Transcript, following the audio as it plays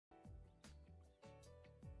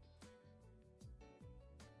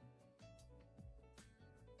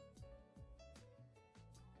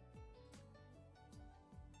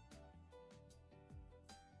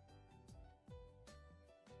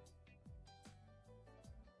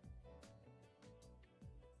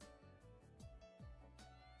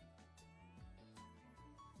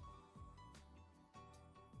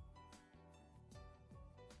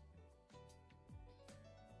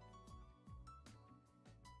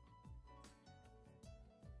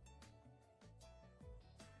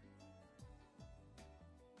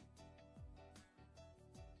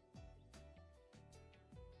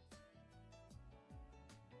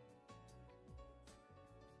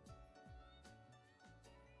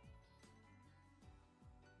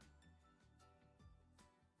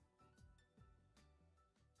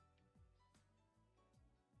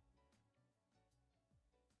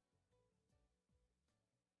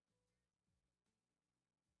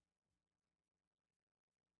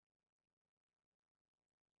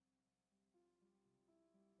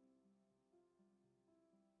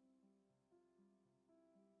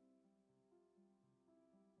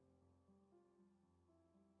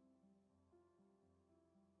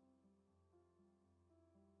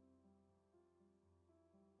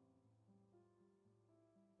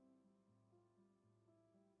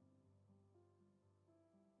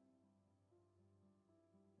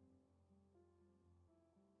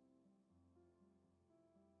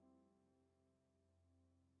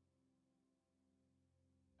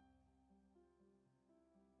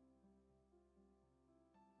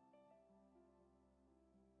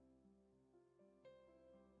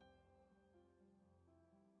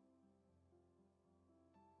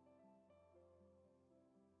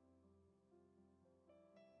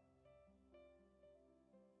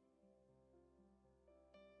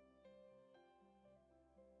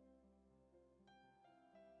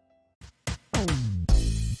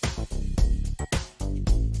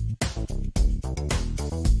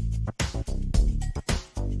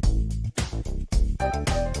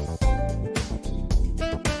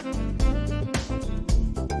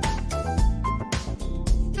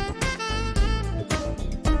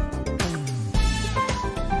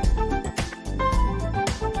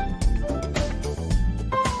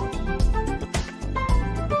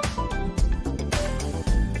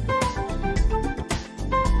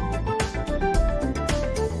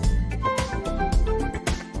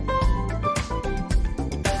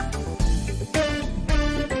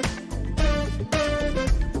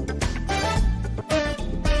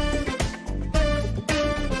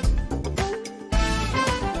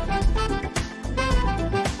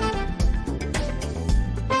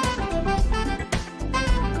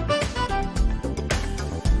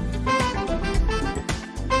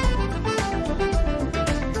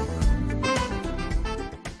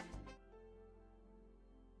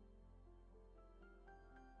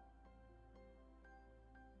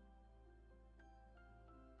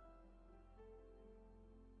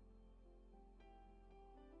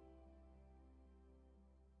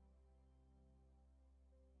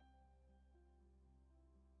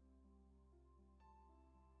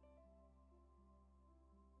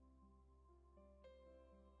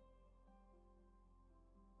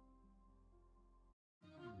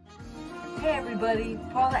everybody,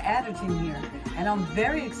 Paula Adderton here, and I'm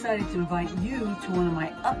very excited to invite you to one of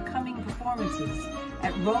my upcoming performances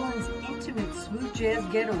at Roland's Intimate Smooth Jazz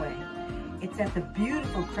Getaway. It's at the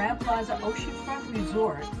beautiful Crowne Plaza Oceanfront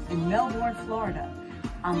Resort in Melbourne, Florida,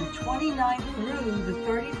 on the 29th through the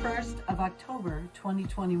 31st of October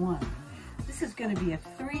 2021. This is going to be a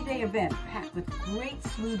 3-day event packed with great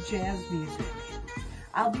smooth jazz music.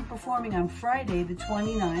 I'll be performing on Friday the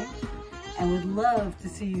 29th and would love to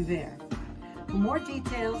see you there. For more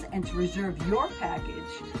details and to reserve your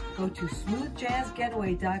package, go to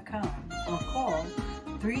smoothjazzgetaway.com or call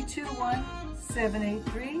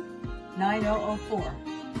 321-783-9004.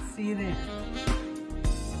 See you there.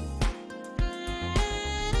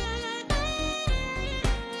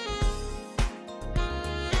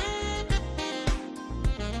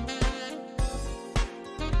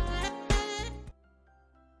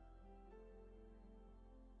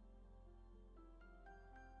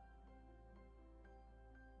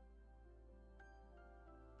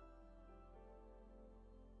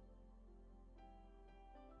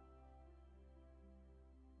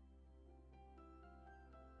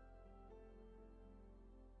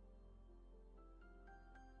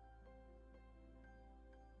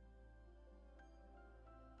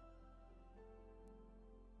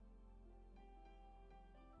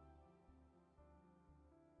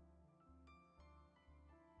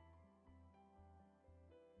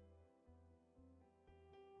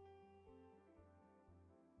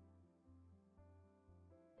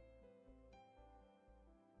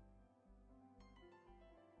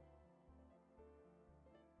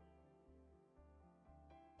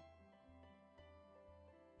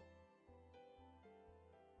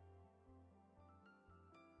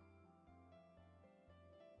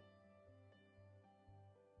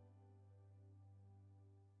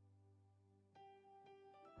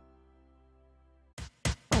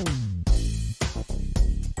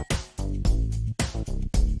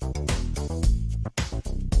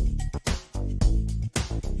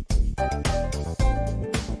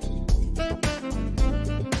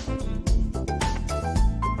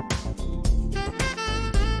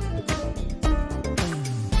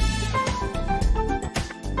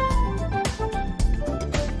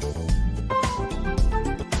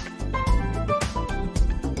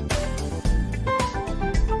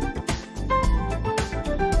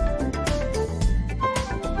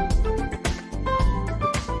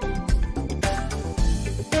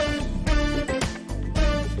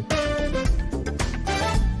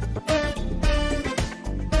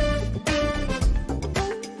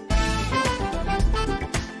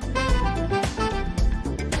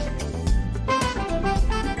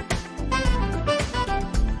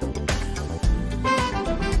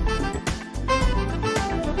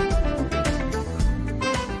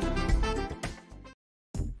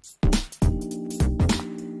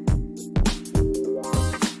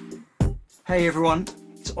 Hey everyone,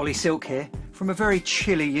 it's Ollie Silk here from a very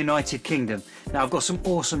chilly United Kingdom. Now I've got some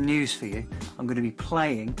awesome news for you. I'm going to be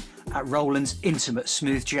playing at Roland's Intimate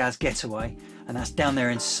Smooth Jazz Getaway, and that's down there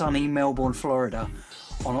in sunny Melbourne, Florida,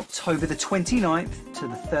 on October the 29th to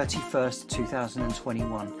the 31st,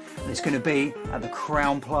 2021. And it's going to be at the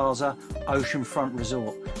Crowne Plaza Oceanfront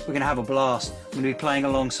Resort. We're going to have a blast. I'm going to be playing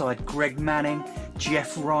alongside Greg Manning,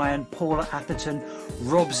 Jeff Ryan, Paula Atherton,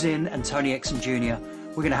 Rob Zinn and Tony Exum Jr.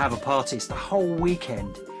 We're going to have a party. It's the whole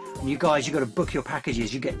weekend. And you guys, you've got to book your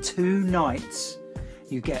packages. You get 2 nights.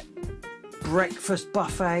 You get breakfast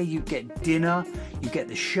buffet, you get dinner, you get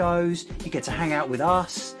the shows, you get to hang out with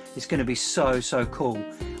us. It's going to be so cool.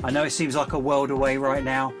 I know it seems like a world away right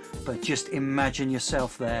now, but just imagine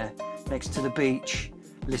yourself there next to the beach,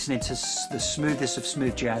 listening to the smoothest of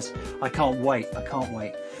smooth jazz. I can't wait.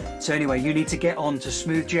 So anyway, you need to get on to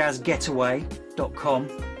smoothjazzgetaway.com.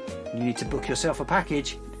 You need to book yourself a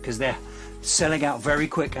package because they're selling out very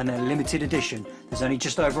quick and they're limited edition. There's only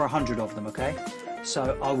just over 100 of them, okay?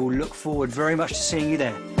 So I will look forward very much to seeing you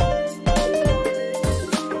there.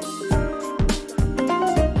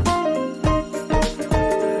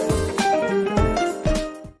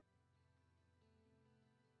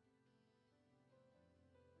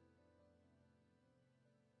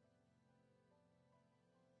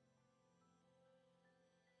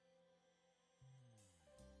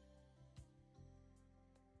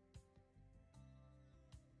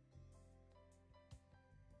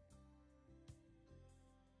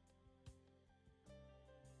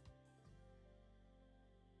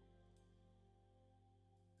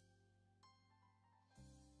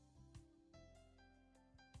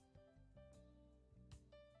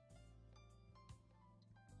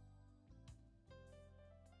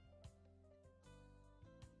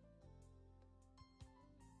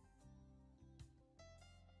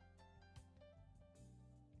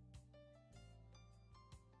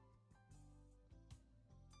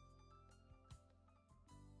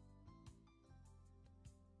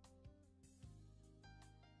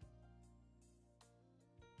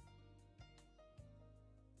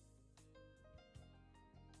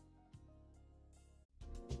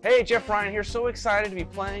 Hey, Jeff Ryan here. So excited to be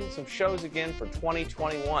playing some shows again for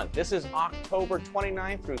 2021. This is October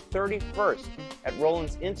 29th through 31st at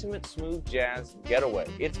Roland's Intimate Smooth Jazz Getaway.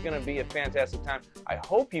 It's going to be a fantastic time. I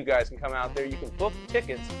hope you guys can come out there. You can book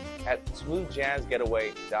tickets at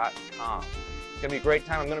smoothjazzgetaway.com. It's going to be a great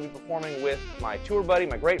time. I'm going to be performing with my tour buddy,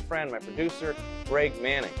 my great friend, my producer, Greg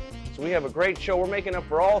Manning. So we have a great show. We're making up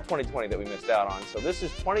for all 2020 that we missed out on. So this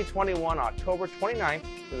is 2021, October 29th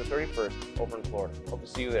through the 31st over in Florida. Hope to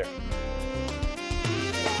see you there.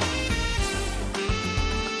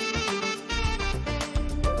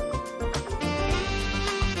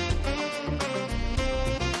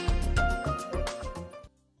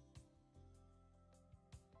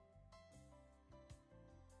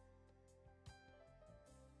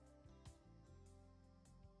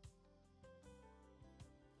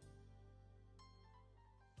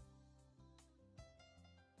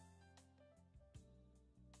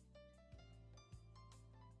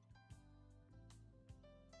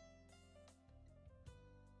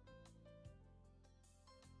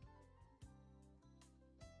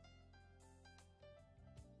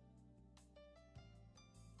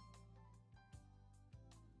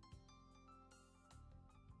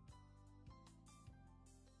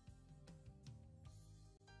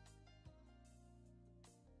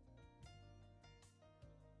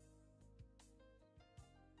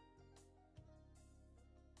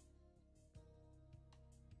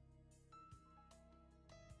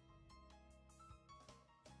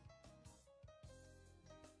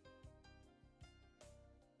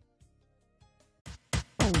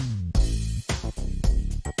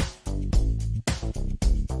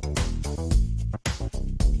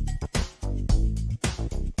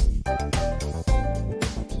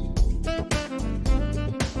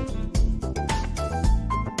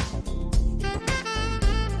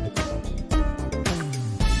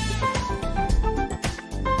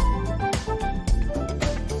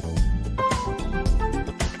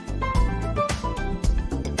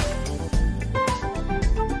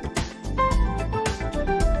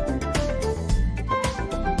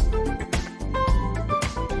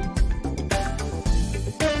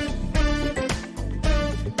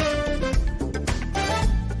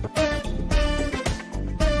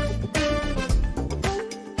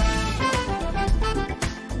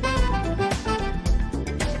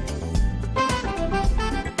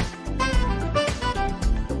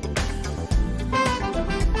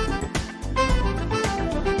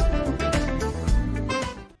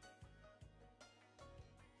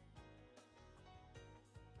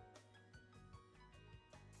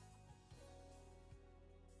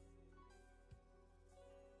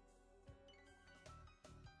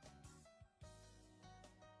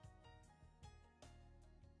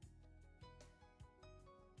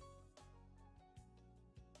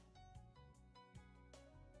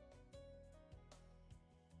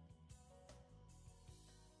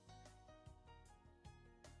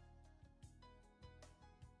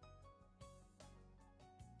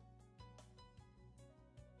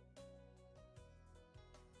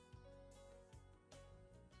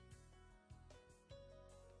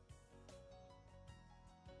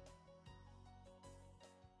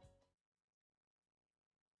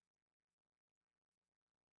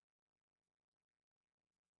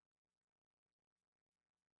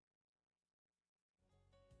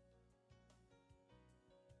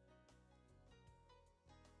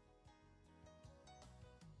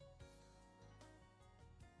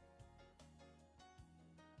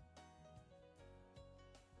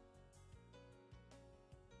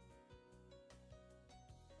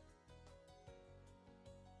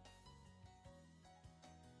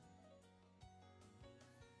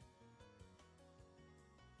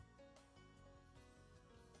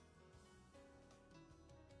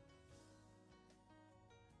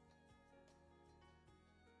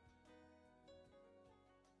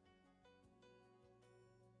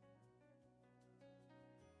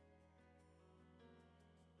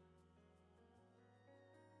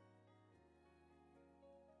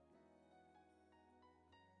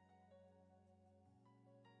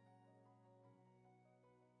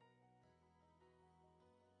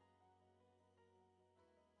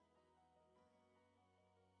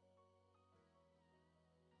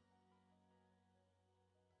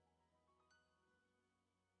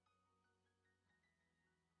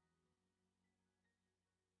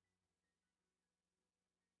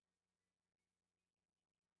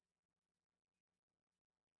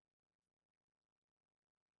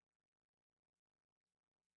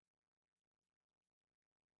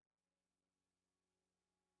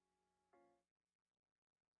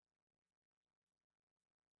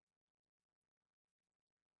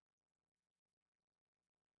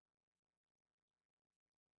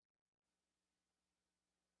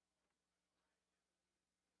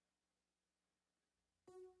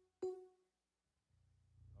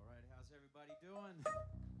 everybody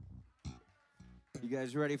doing? You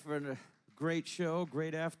guys ready for a great show,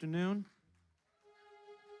 great afternoon?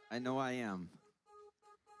 I know I am.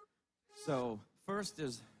 So, first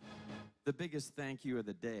is the biggest thank you of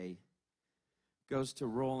the day goes to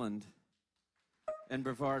Roland and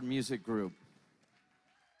Brevard Music Group.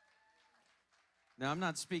 Now, I'm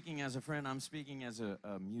not speaking as a friend, I'm speaking as a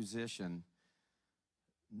musician.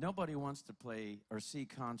 Nobody wants to play or see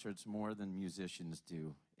concerts more than musicians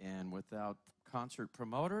do. And without concert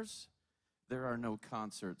promoters, there are no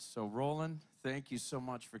concerts. So, Roland, thank you so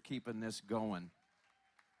much for keeping this going.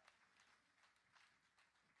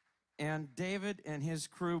 And David and his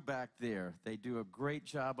crew back there, they do a great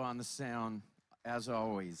job on the sound, as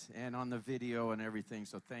always, and on the video and everything,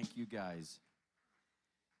 so thank you guys.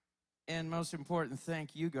 And most important,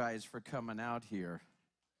 thank you guys for coming out here.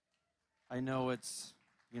 I know it's,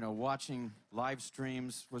 watching live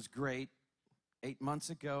streams was great 8 months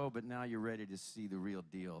ago, but now you're ready to see the real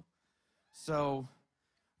deal. So,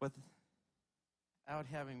 without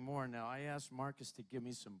having more now, I asked Marcus to give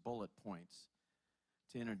me some bullet points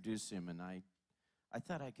to introduce him, and I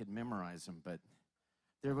thought I could memorize them, but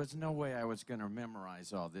there was no way I was going to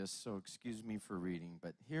memorize all this, so excuse me for reading.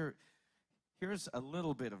 But here's a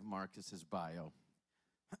little bit of Marcus's bio.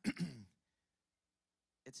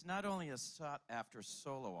 It's not only a sought-after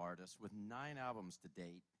solo artist with 9 albums to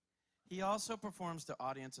date, he also performs to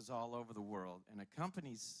audiences all over the world and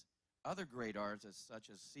accompanies other great artists such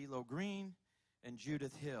as CeeLo Green and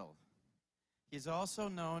Judith Hill. He's also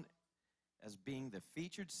known as being the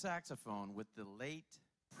featured saxophone with the late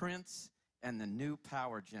Prince and the new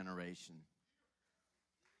Power generation.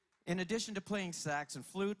 In addition to playing sax and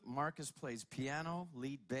flute, Marcus plays piano,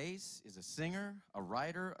 lead bass, is a singer, a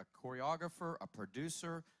writer, a choreographer, a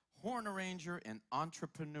producer, horn arranger, and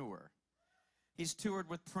entrepreneur. He's toured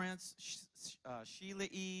with Prince, Sheila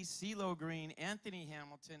E., CeeLo Green, Anthony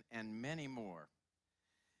Hamilton, and many more.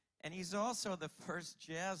 And he's also the first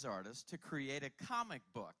jazz artist to create a comic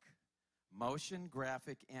book, motion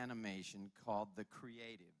graphic animation called The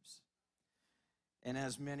Creatives. And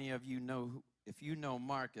as many of you know, if you know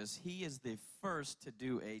Marcus, he is the first to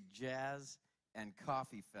do a jazz and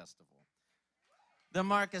coffee festival, the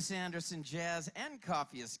Marcus Anderson Jazz and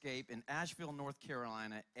Coffee Escape in Asheville, North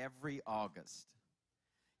Carolina, every August.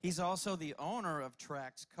 He's also the owner of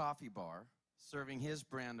Trax Coffee Bar, serving his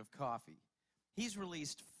brand of coffee. He's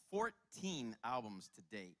released 14 albums to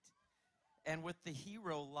date. And with the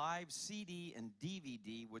Hero Live CD and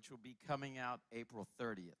DVD, which will be coming out April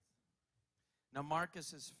 30th. Now,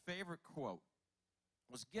 Marcus's favorite quote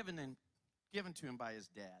was given to him by his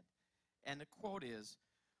dad. And the quote is,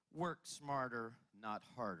 "Work smarter, not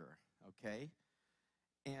harder," okay?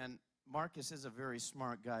 And Marcus is a very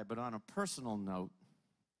smart guy, but on a personal note,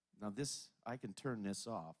 now I can turn this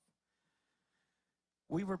off.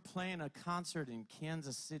 We were playing a concert in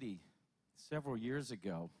Kansas City several years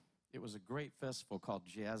ago. It was a great festival called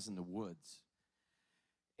Jazz in the Woods.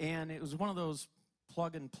 And it was one of those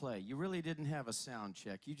plug and play. You really didn't have a sound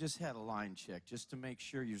check. You just had a line check just to make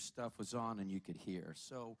sure your stuff was on and you could hear.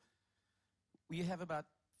 So we have about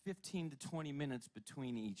 15 to 20 minutes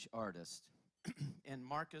between each artist. And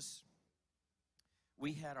Marcus,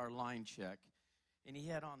 we had our line check, and he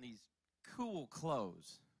had on these cool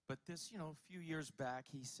clothes. But this, a few years back,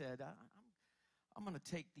 he said, I'm going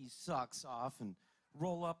to take these socks off and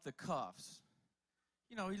roll up the cuffs.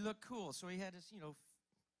 He looked cool, so he had his,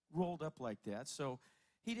 rolled up like that. So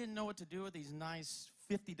he didn't know what to do with these nice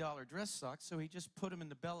 $50 dress socks, so he just put them in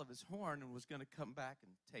the bell of his horn and was going to come back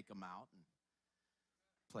and take them out and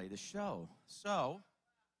play the show. So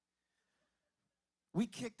we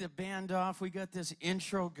kicked the band off. We got this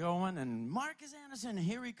intro going, and Marcus Anderson,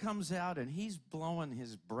 here he comes out, and he's blowing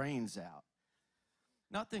his brains out.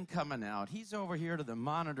 Nothing coming out. He's over here to the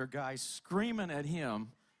monitor guy screaming at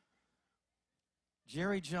him.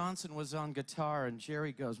 Jerry Johnson was on guitar, and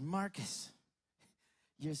Jerry goes, "Marcus,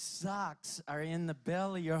 your socks are in the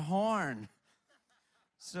bell of your horn."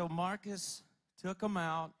 So Marcus took them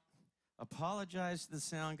out, apologized to the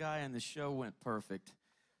sound guy, and the show went perfect.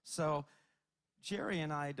 So Jerry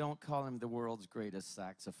and I don't call him the world's greatest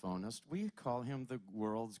saxophonist. We call him the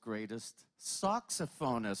world's greatest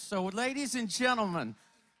saxophonist. So ladies and gentlemen,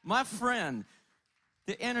 my friend,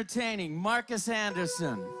 the entertaining Marcus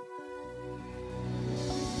Anderson.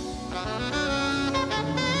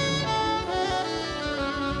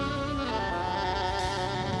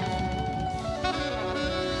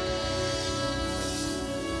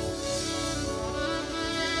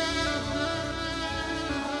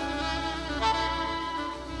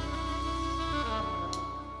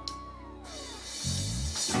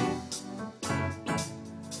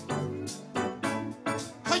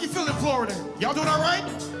 still in Florida. Y'all doing all right?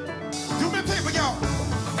 Do me a favor, y'all.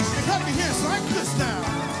 You got me here, so like this now.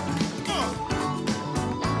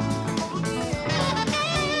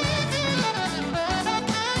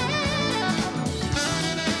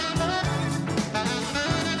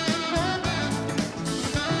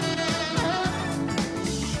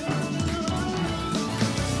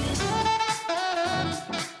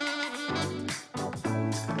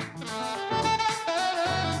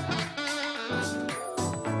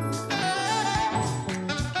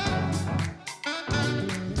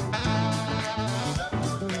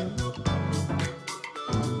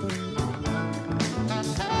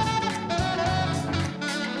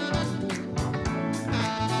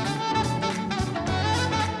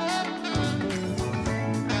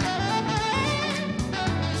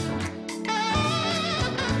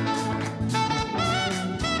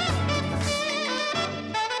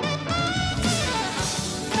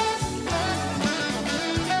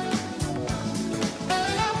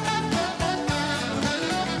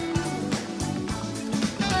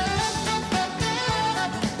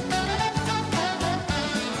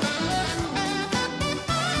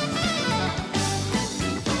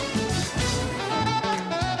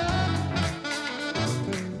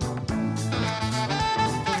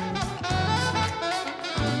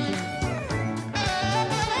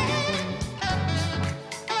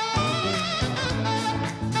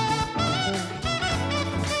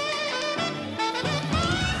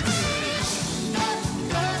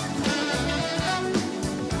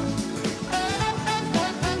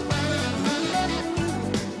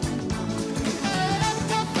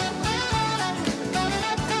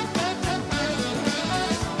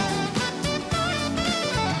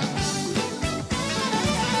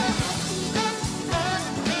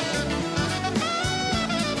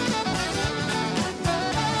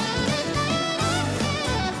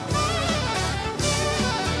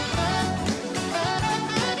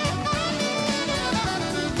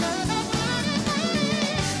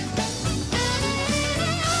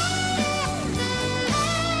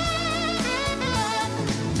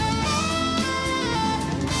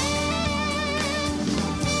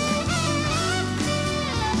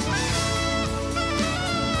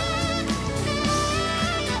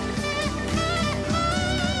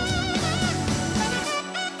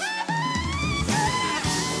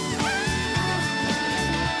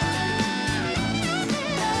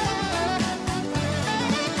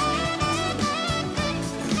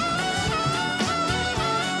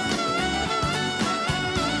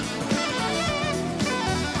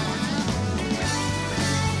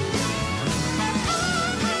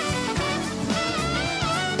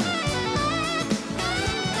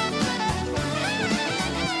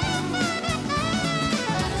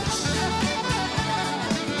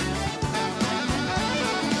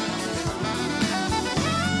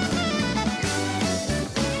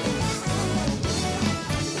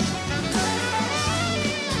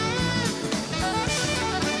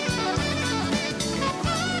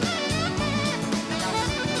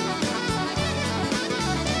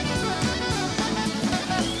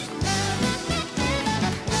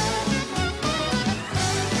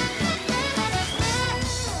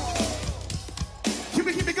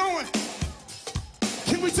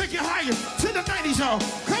 Y'all.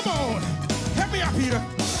 Come on. Help me out,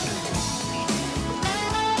 Peter.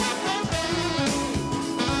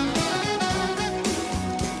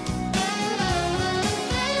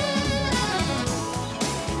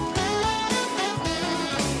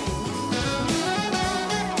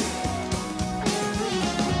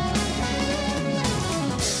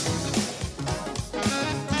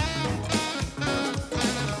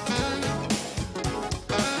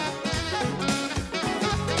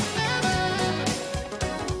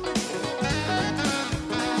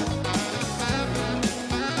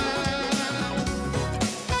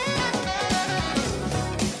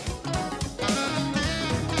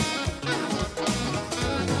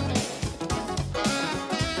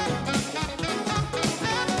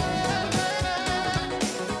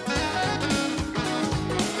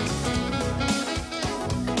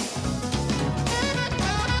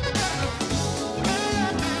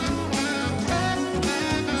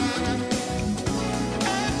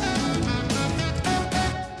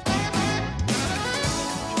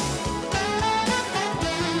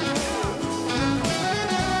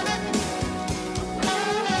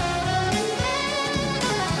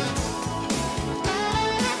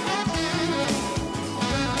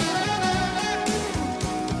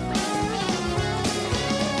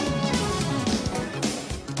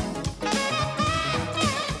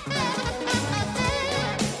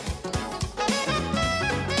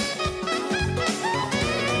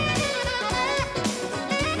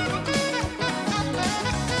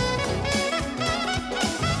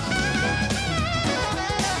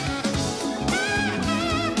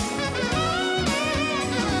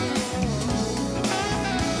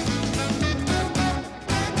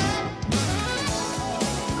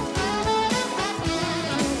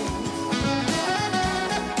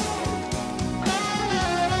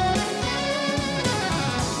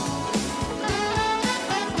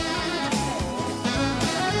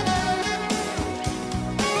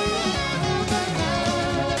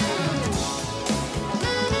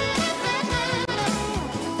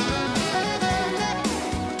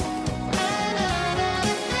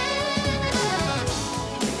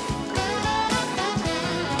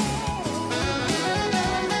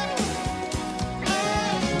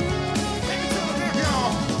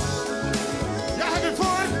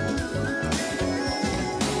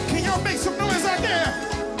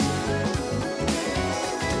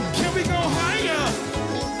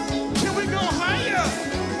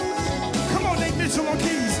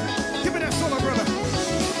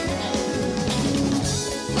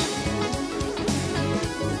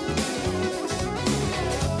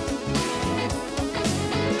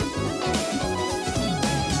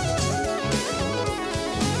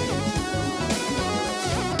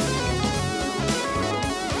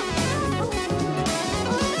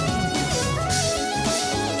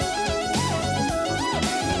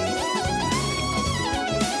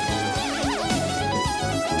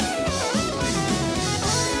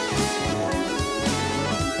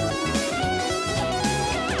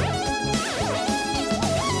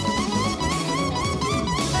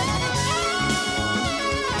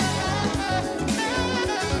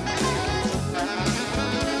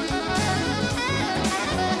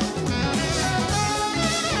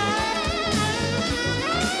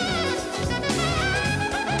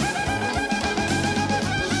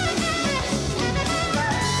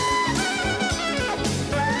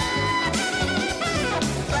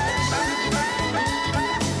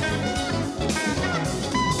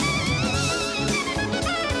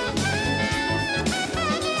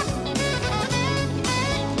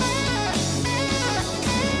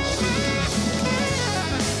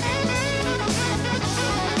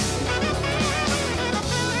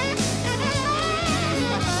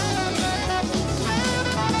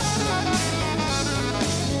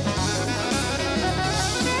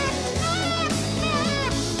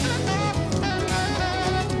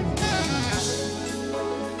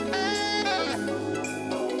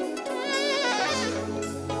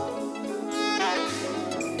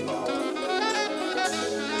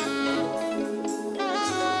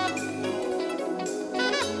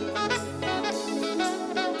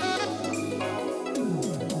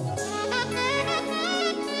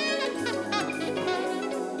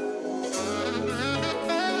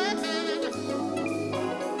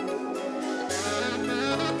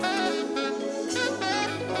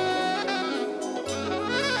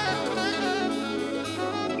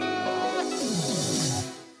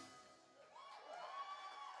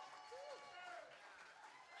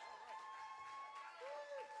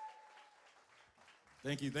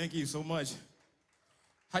 Thank you so much.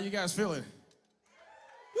 How you guys feeling?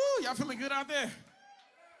 Woo, y'all feeling good out there?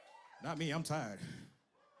 Not me, I'm tired.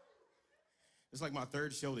 It's like my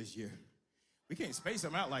third show this year. We can't space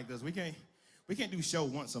them out like this. We can't do show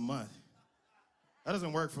once a month. That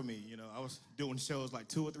doesn't work for me, you know. I was doing shows like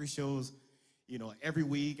 2 or 3 shows, you know, every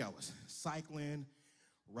week. I was cycling,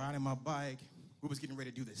 riding my bike. We was getting ready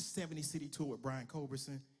to do this 70-city tour with Brian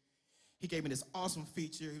Culberson. He gave me this awesome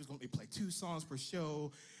feature. He was going to play 2 songs per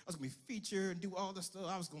show. I was going to be featured and do all this stuff.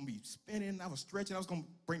 I was going to be spinning. I was stretching. I was going to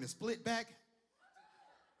bring the split back.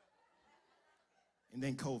 And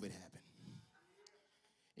then COVID happened.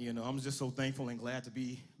 You know, I'm just so thankful and glad to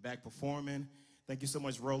be back performing. Thank you so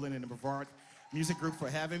much, Roland and the Brevard Music Group, for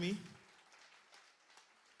having me.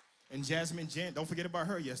 And Jasmine Gent, don't forget about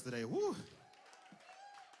her yesterday. Woo!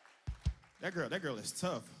 That girl is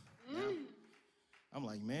tough. Yeah. I'm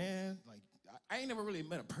like, man, like I ain't never really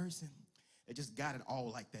met a person that just got it all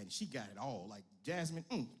like that. And she got it all. Like Jasmine,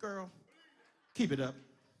 girl, keep it up.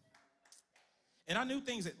 And I knew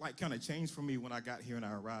things that like kind of changed for me when I got here and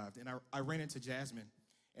I arrived. And I ran into Jasmine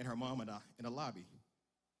and her mom in the lobby.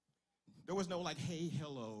 There was no like, hey,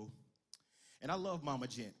 hello. And I love Mama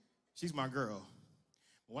Gent. She's my girl.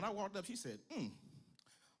 But when I walked up, she said,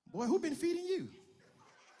 boy, who been feeding you?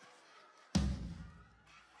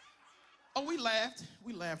 Oh, we laughed.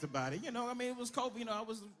 We laughed about it. You know, I mean, it was COVID. You know, I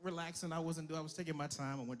was relaxing. I was taking my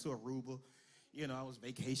time. I went to Aruba. You know, I was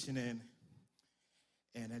vacationing.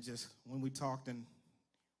 And I just, when we talked and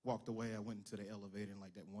walked away, I went into the elevator and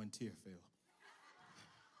like that one tear fell.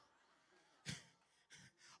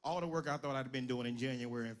 All the work I thought I'd been doing in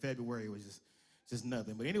January and February was just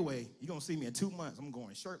nothing. But anyway, you're going to see me in 2 months. I'm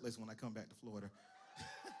going shirtless when I come back to Florida.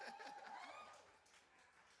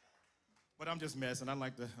 But I'm just messing. I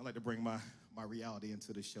like to bring my reality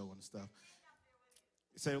into the show and stuff.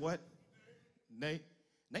 Say what? Nate?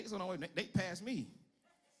 Nate's on the way. Nate passed me.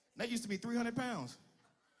 Nate used to be 300 pounds.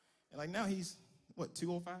 And like now he's, what,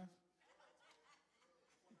 205?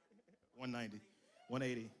 190,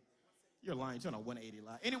 180. You're lying. You're on a 180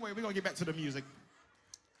 lie. Anyway, we're going to get back to the music.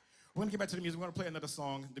 We're going to get back to the music. We're going to play another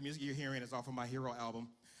song. The music you're hearing is off of my Hero album.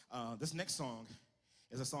 This next song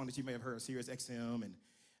is a song that you may have heard of Sirius XM, and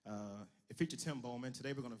it featured Tim Bowman.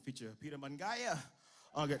 Today we're going to feature Peter Mangaya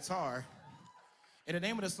on guitar. And the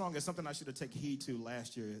name of the song is something I should have taken heed to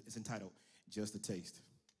last year. It's entitled Just a Taste.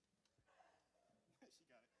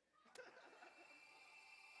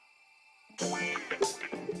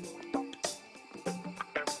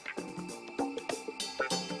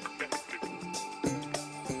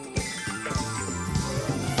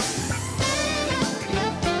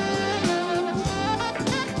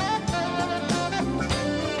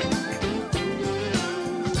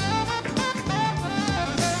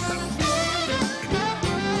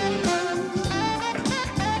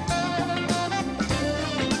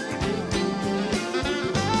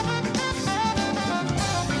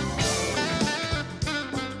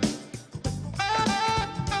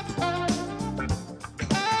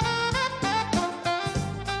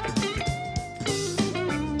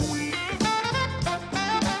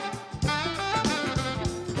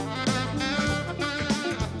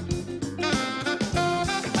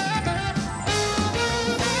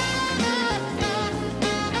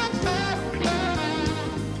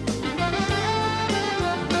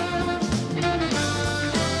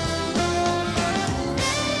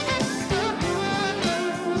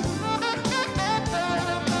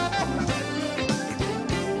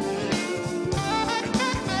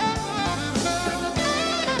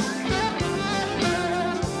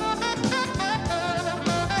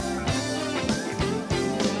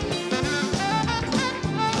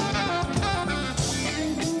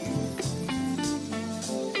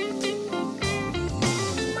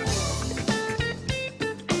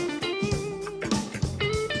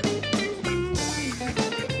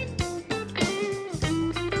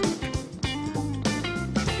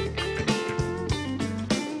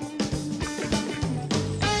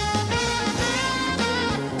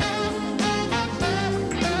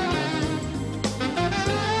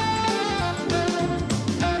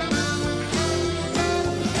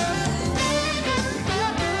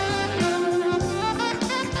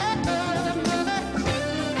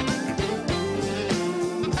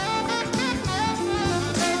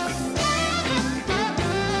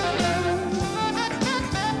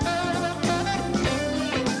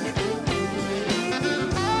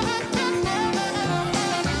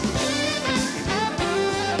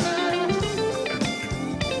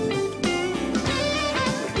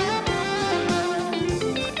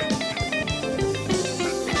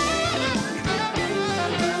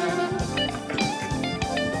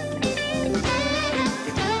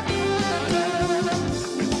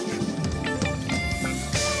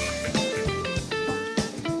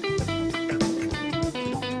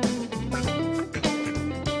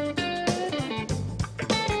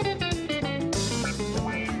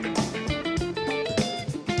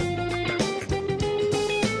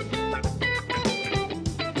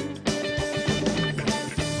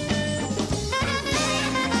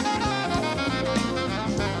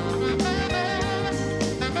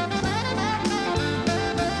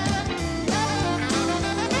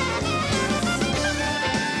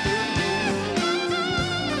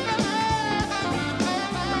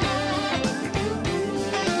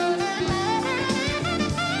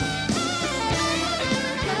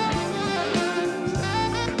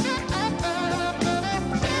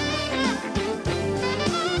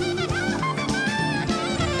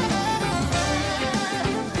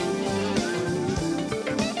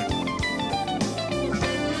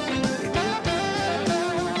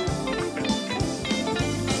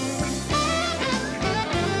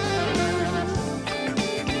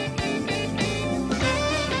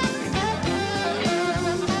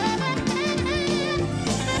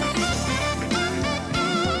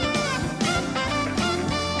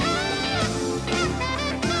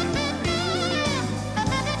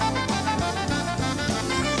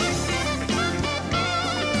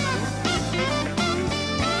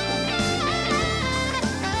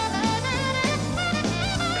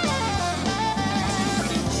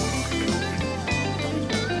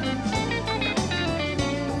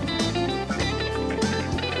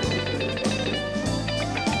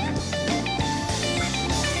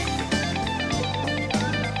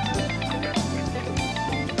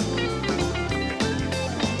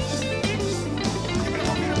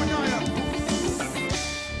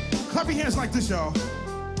 like this, y'all.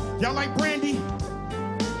 Y'all like Brandy?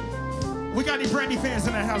 We got any Brandy fans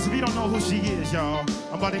in the house? If you don't know who she is, y'all,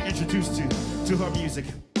 I'm about to introduce you to her music.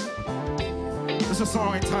 This is a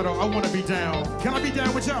song entitled, I Wanna Be Down. Can I be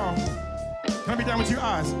down with y'all? Can I be down with you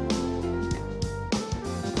guys?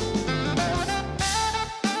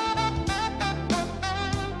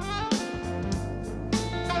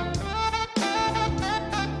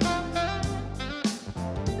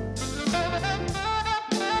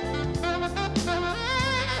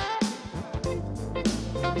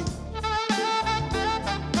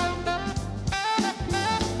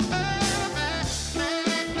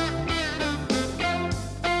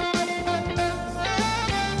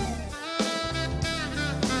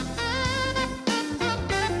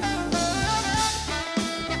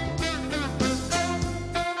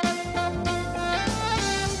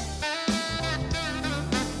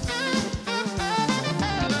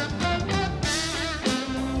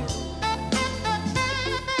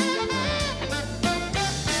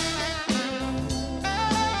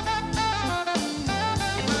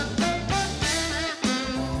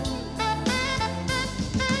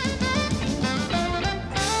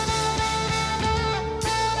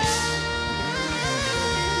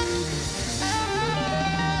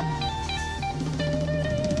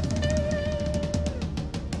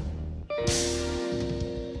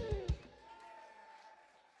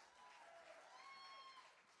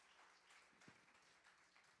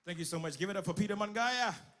 Thank you so much. Give it up for Peter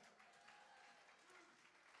Mangaya.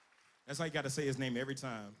 That's how you got to say his name every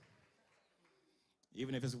time.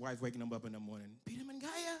 Even if his wife's waking him up in the morning. Peter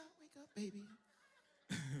Mangaya, wake up, baby.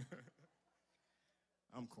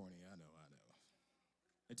 I'm corny, I know.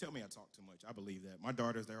 They tell me I talk too much. I believe that. My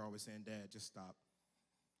daughters, they're always saying, Dad, just stop.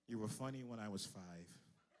 You were funny when I was 5.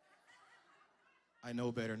 I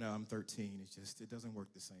know better now. I'm 13. It's just, it doesn't work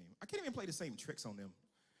the same. I can't even play the same tricks on them.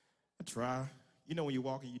 I try. You know when you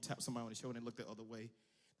walk and you tap somebody on the shoulder and look the other way,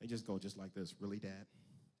 they just go just like this. Really, Dad?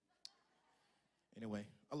 Anyway,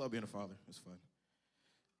 I love being a father. It's fun.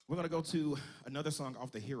 We're going to go to another song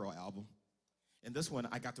off the Hero album. And this one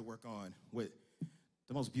I got to work on with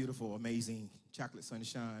the most beautiful, amazing Chocolate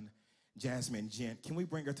Sunshine, Jasmine Gent. Can we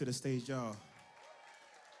bring her to the stage, y'all?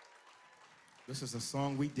 This is a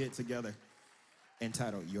song we did together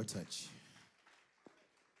entitled Your Touch.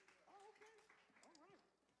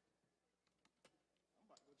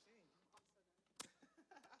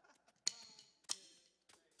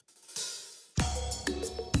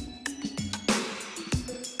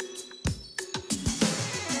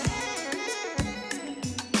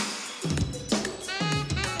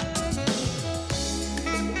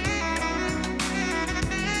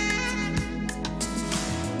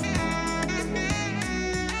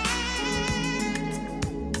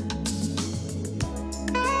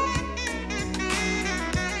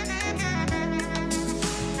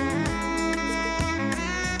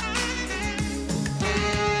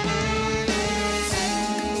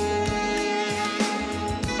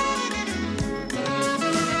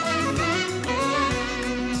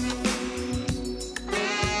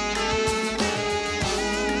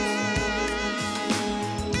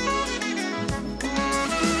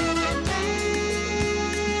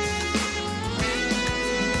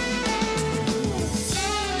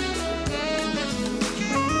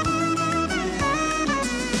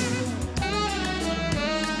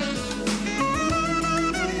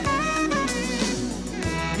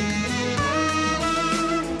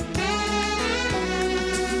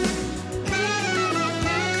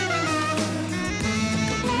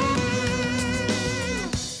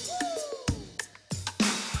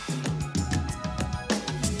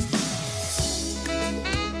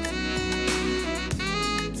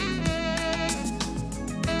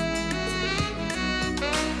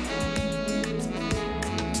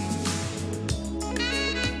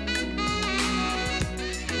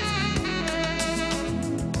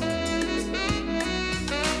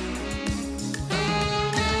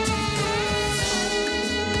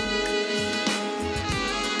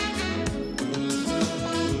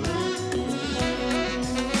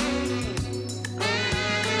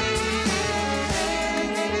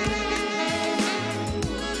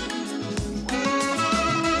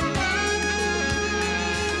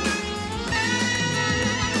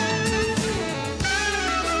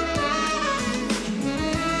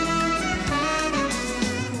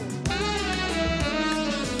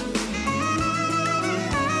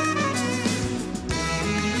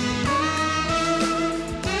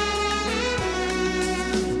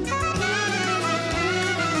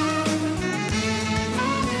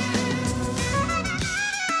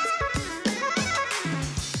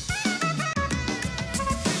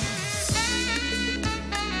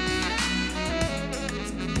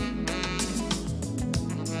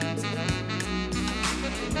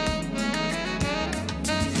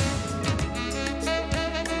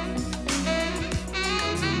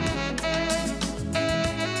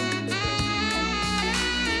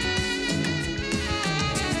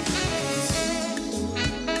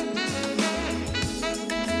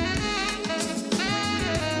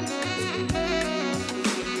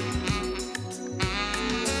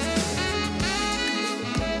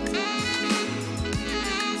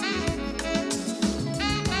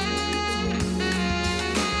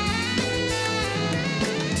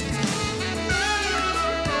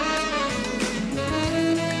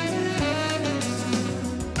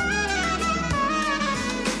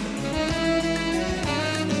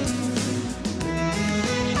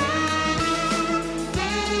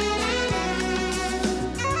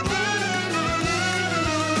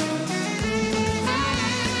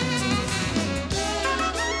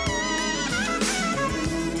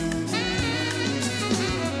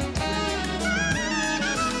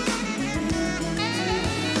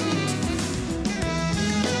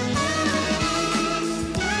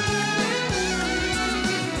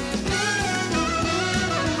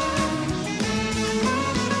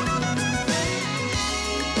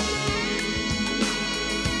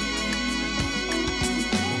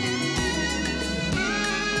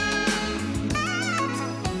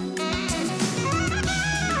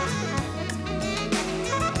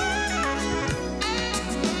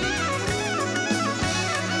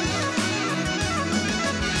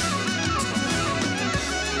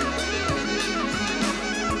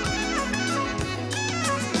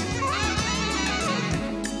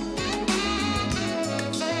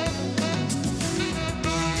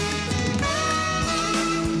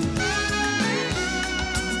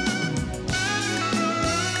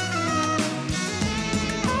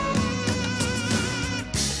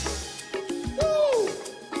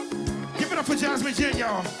 up for Jasmine Jen,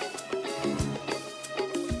 y'all.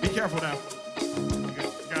 Be careful now.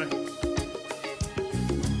 Got it.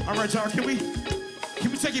 All right, y'all, can we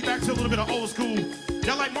take it back to a little bit of old school?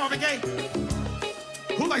 Y'all like Marvin Gaye?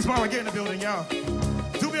 Who likes Marvin Gaye in the building, y'all?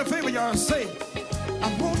 Do me a favor, y'all. Say,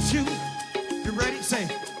 I want you. You ready? Say.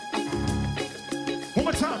 One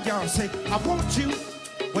more time, y'all. Say, I want you.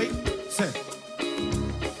 Wait, say.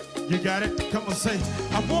 You got it? Come on, say,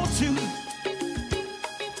 I want you.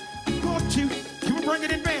 I want you. Can we bring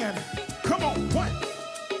it in, band? Come on. 1,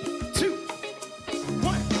 2.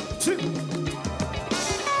 1, 2.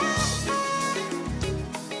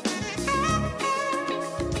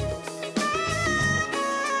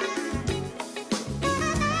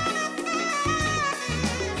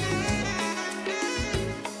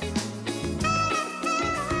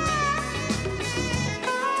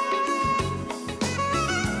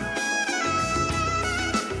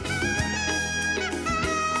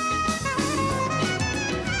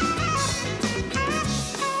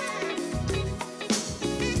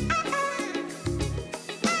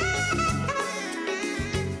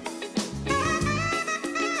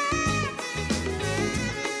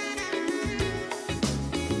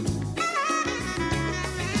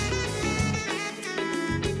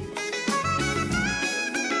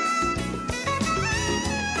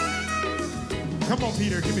 Come on,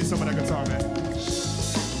 Peter, give me some of that guitar, man.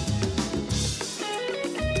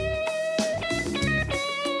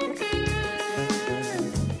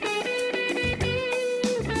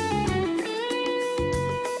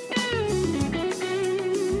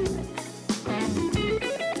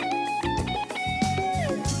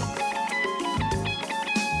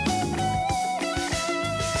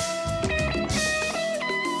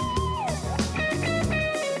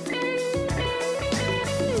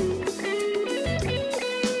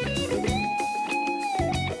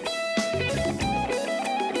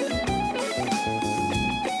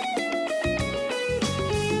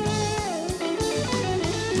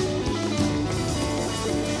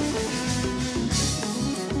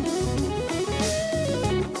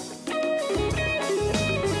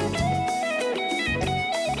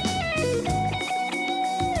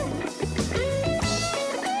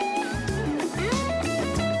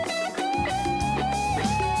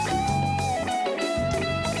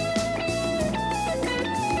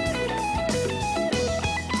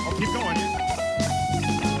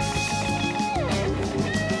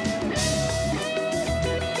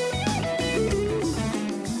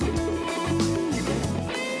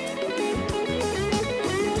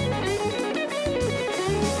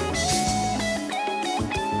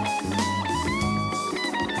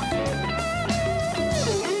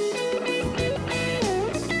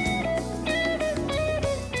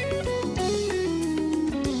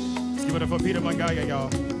 For Peter Mangaya, y'all.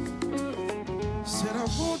 Said I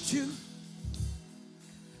want you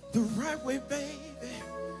the right way, baby.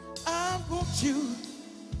 I want you,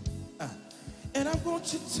 and I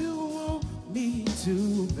want you to want me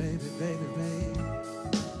too, baby, baby, baby.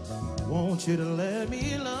 Want you to let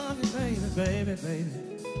me love you, baby, baby, baby.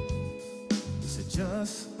 Said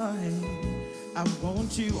just like I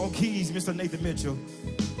want you. On keys, Mr. Nathan Mitchell.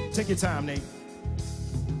 Take your time, Nate.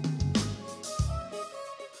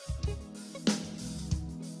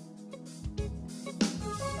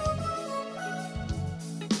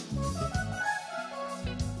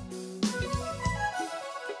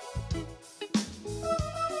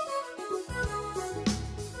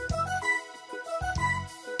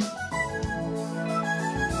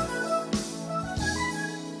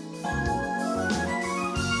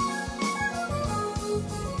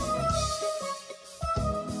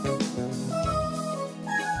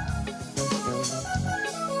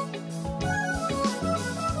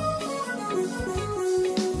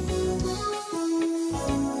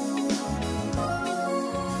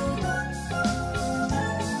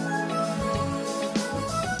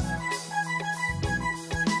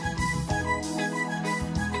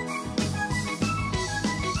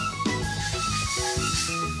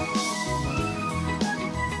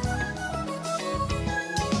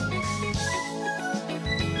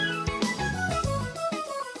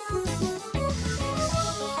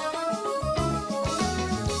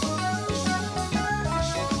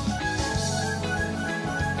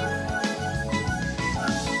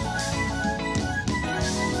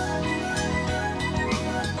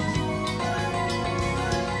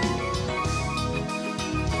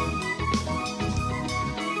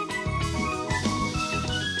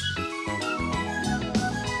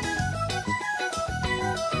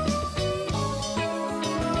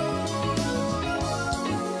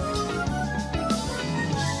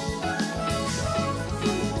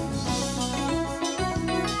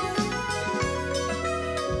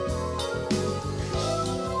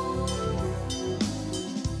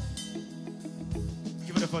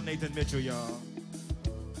 for Nathan Mitchell, y'all.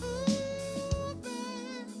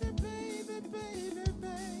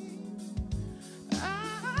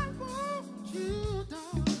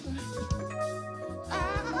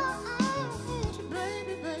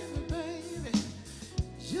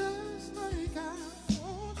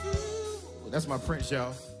 That's my Prince,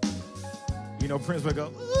 y'all. You know Prince would go,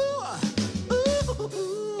 ooh, ooh,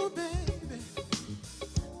 ooh, baby.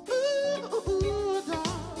 Ooh,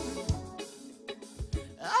 darling.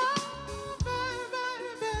 Oh,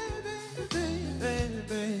 baby, baby, baby,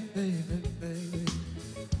 baby, baby.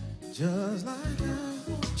 Just like I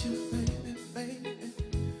want you, baby, baby.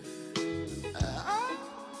 Oh,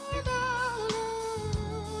 no,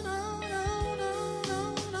 no, no, no, no,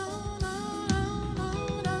 no, no,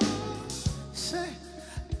 no, no. Say,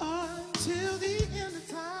 until the end of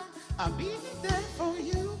time, I'll be there for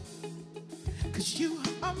you. 'Cause you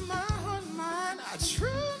are my heart and mind. I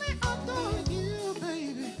truly adore you,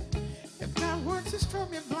 baby. If I were to strike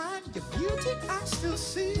me blind, your beauty I still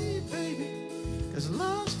see, baby. 'Cause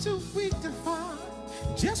love's too weak to find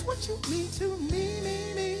just what you mean to me,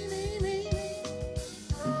 me, me, me, me.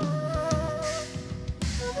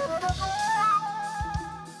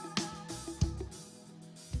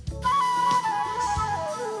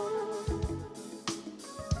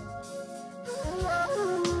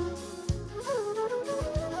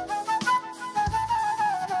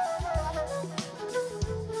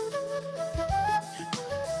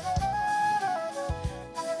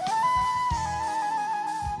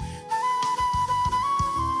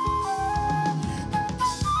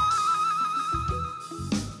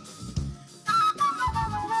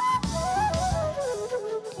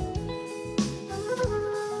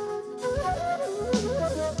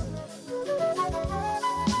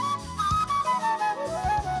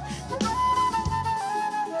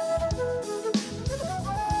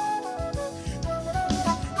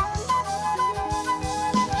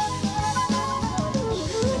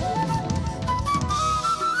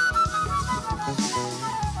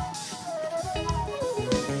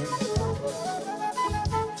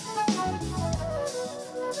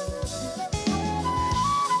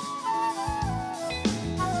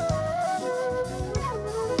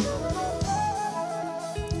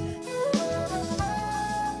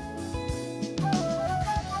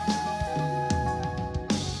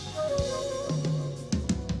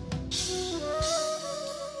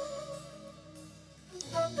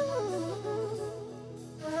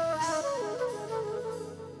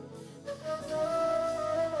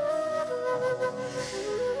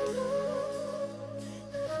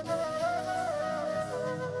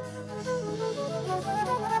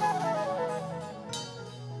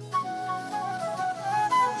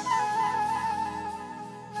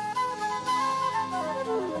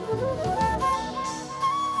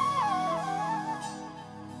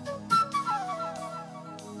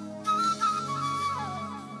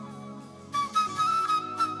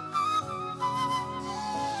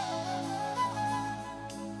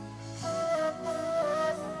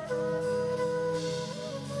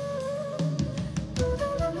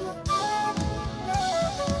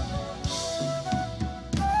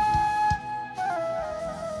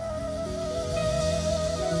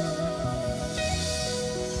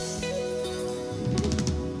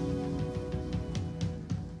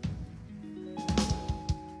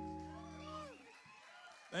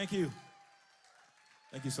 Thank you.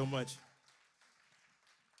 Thank you so much.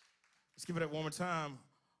 Let's give it up one more time.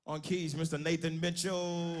 On keys, Mr. Nathan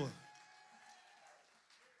Mitchell.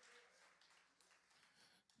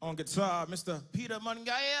 On guitar, Mr. Peter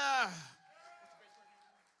Mungaya.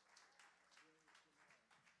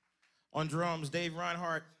 On drums, Dave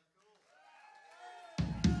Reinhardt.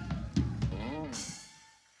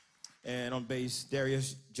 And on bass,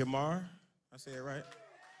 Darius Jamar. I say it right?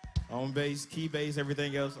 On bass, key bass,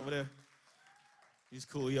 everything else over there. He's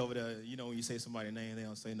cool. He over there. You know when you say somebody's name, they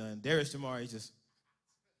don't say nothing. Darius Jamar, he's just,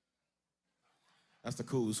 that's the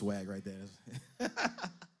cool swag right there.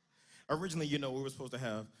 Originally, you know, we were supposed to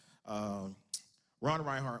have Ron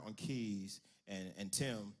Reinhardt on keys and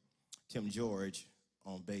Tim George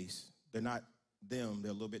on bass. They're not them.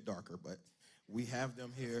 They're a little bit darker, but we have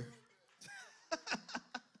them here.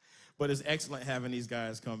 But it's excellent having these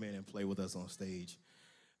guys come in and play with us on stage.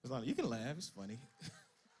 You can laugh. It's funny.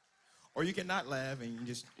 Or you can not laugh and you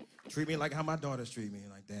just treat me like how my daughters treat me.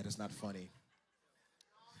 Like, Dad, it's not funny.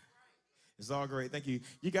 It's all great. Thank you.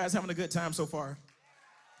 You guys having a good time so far?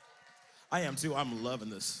 I am too. I'm loving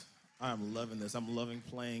this. I'm loving this. I'm loving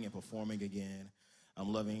playing and performing again.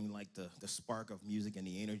 I'm loving like the spark of music and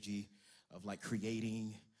the energy of like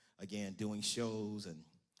creating, again, doing shows. And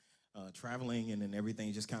traveling, and then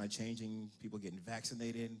everything's just kind of changing. People getting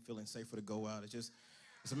vaccinated and feeling safer to go out. It's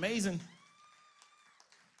amazing.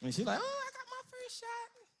 I mean, she's like, oh, I got my first shot.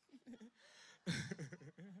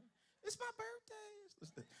 It's my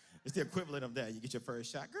birthday. It's the equivalent of that. You get your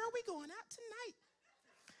first shot. Girl, we going out tonight.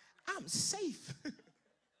 I'm safe.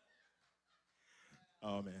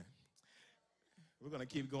 Oh, man. We're going to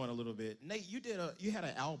keep going a little bit. Nate, you had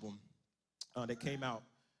an album that came out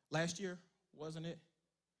last year, wasn't it?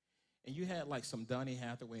 And you had like some Donny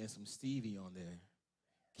Hathaway and some Stevie on there.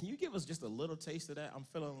 Can you give us just a little taste of that? I'm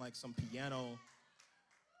feeling like some piano.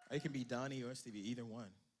 It can be Donny or Stevie, either one.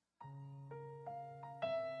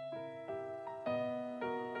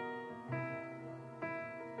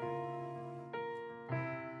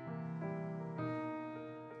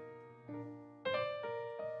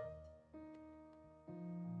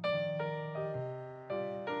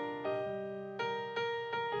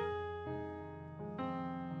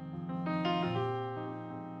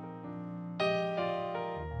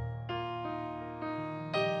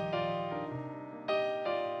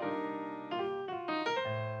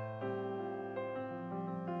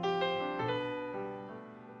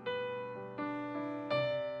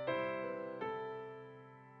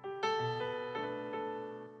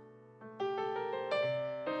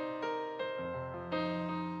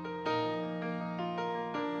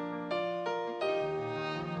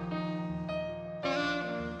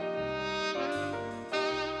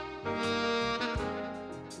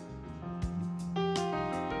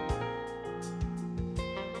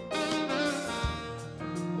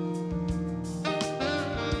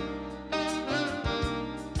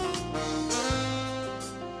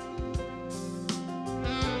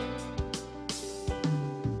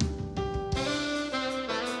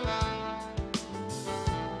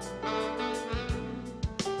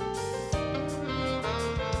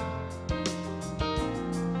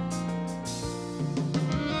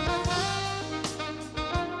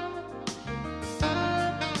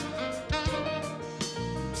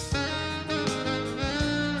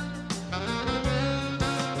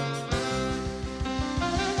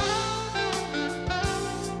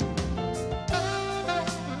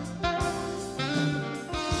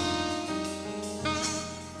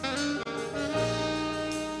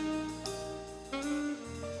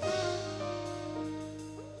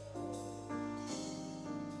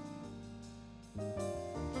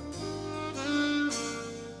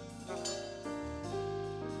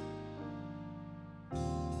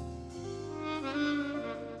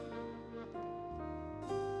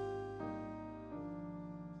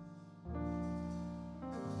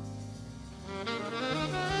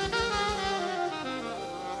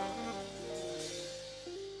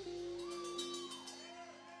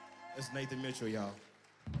 That's Nathan Mitchell, y'all.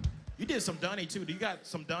 You did some Donny, too. Do you got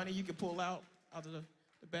some Donny you can pull out of the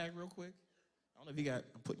bag real quick? I don't know if you got,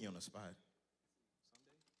 I'm putting you on the spot.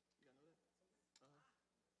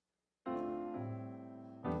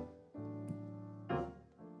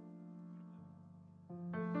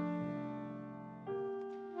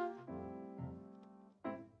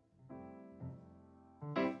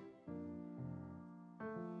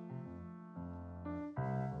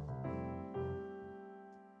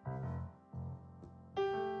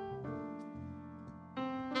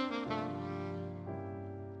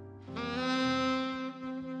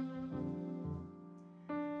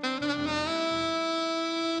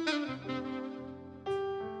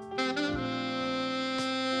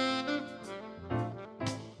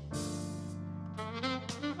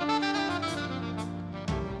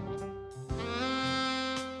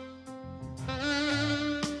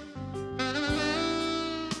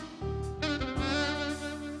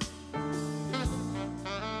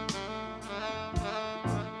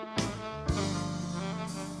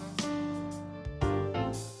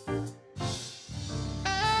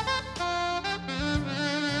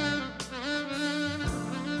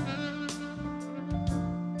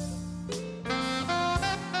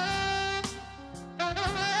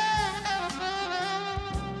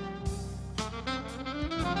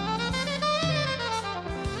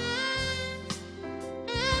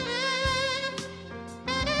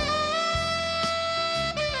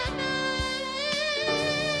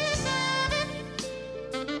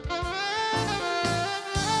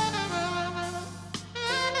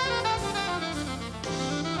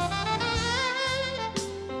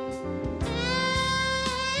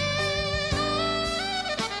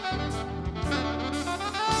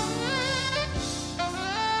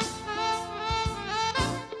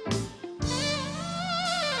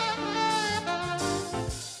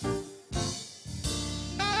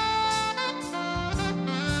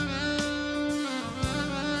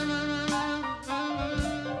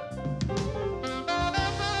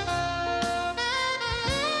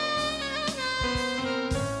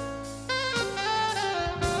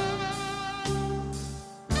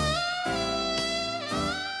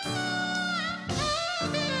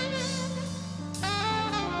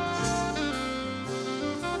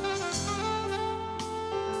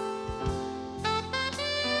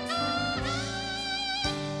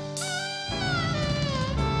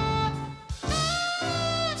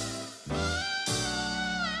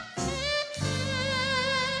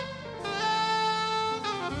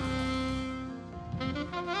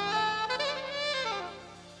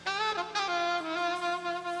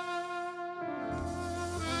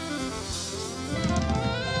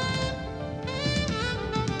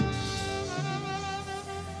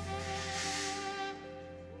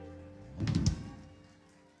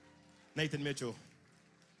 Nathan Mitchell.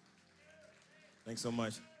 Thanks so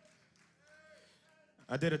much.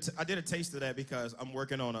 I did a taste of that because I'm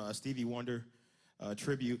working on a Stevie Wonder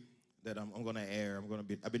tribute that I'm going to air.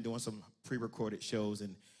 I've been doing some pre-recorded shows,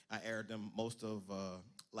 and I aired them most of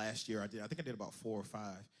last year. I think I did about 4 or 5.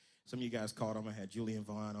 Some of you guys caught them. I had Julian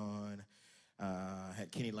Vaughn on. I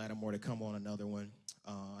had Kenny Lattimore to come on another one.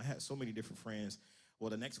 I had so many different friends.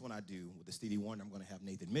 Well, the next one I do with the Stevie Wonder, I'm going to have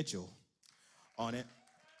Nathan Mitchell on it.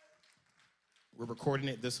 We're recording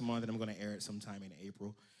it this month, and I'm going to air it sometime in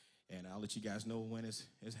April. And I'll let you guys know when it's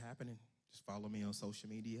happening. Just follow me on social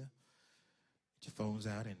media. Get your phones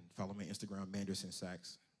out and follow me on Instagram, Manderson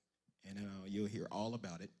Sax. And you'll hear all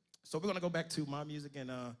about it. So we're going to go back to my music and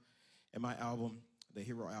my album, the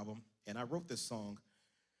Hero album. And I wrote this song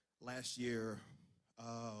last year,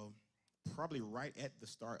 probably right at the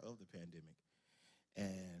start of the pandemic.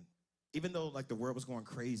 And even though like the world was going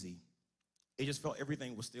crazy, it just felt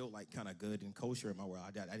everything was still like kind of good and kosher in my world.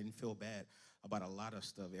 I didn't feel bad about a lot of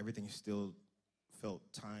stuff. Everything still felt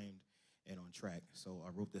timed and on track. So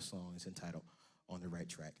I wrote this song. It's entitled On the Right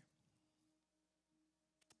Track.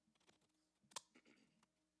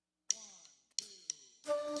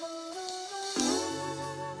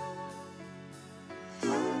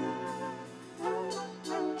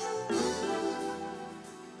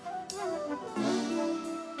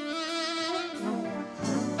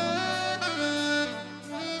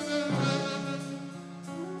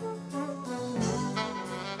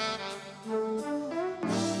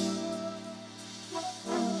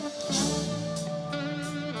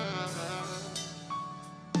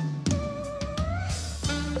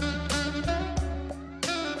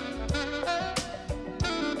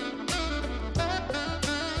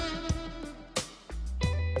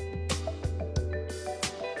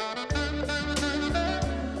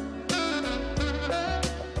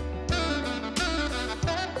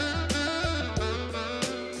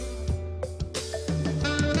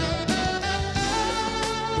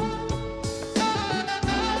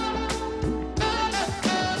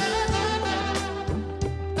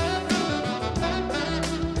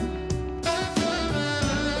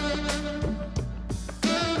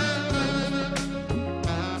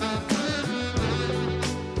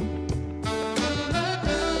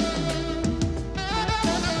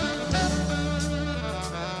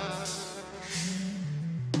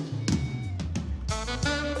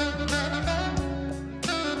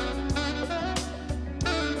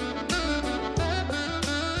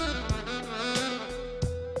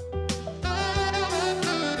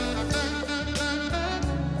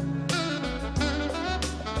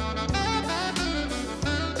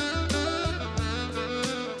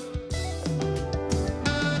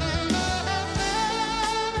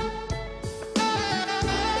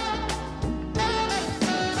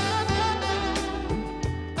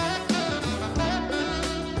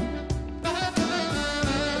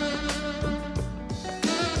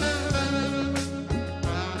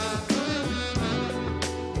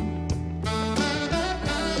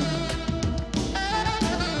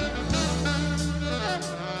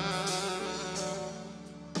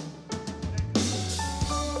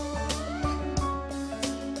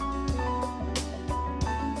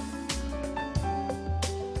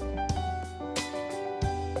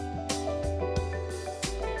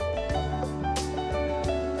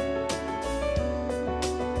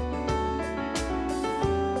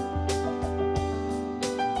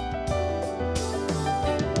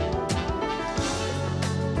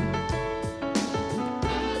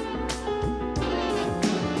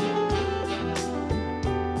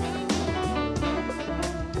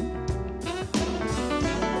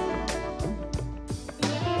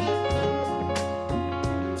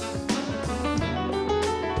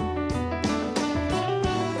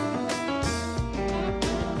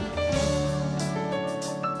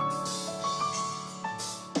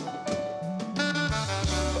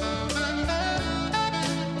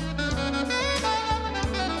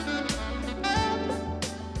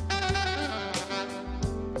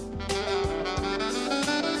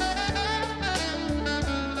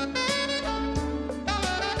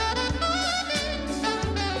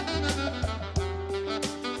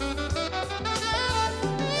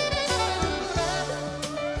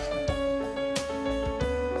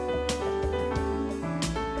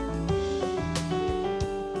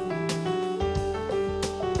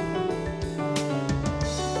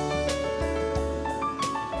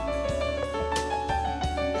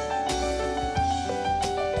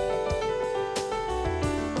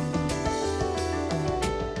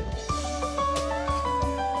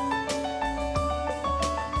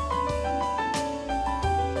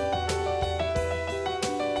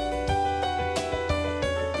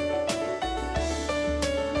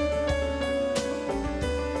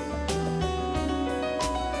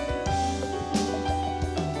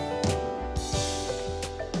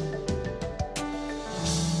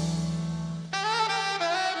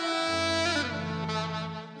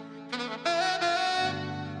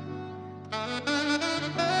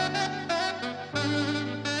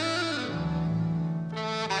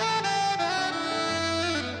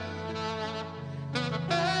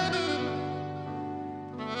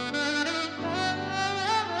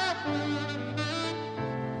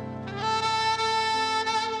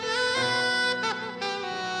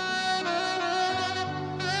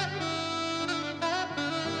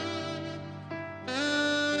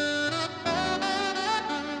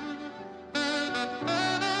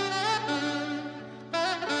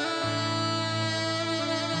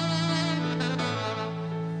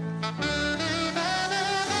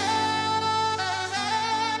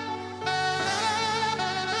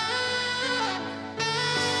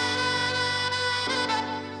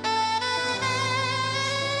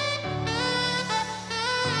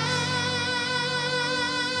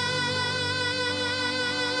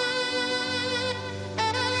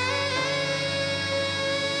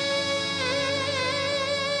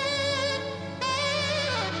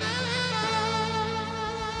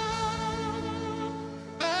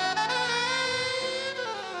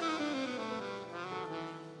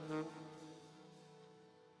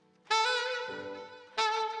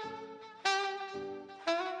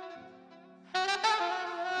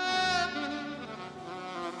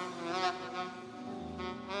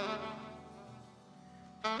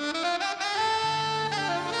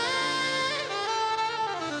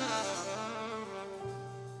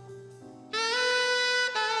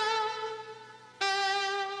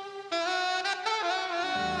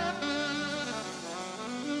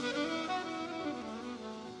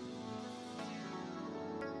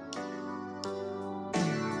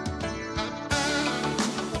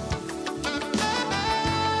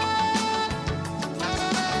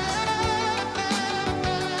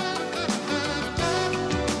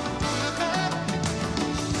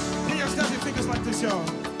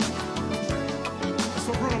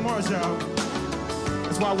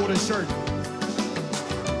 why I wore this shirt.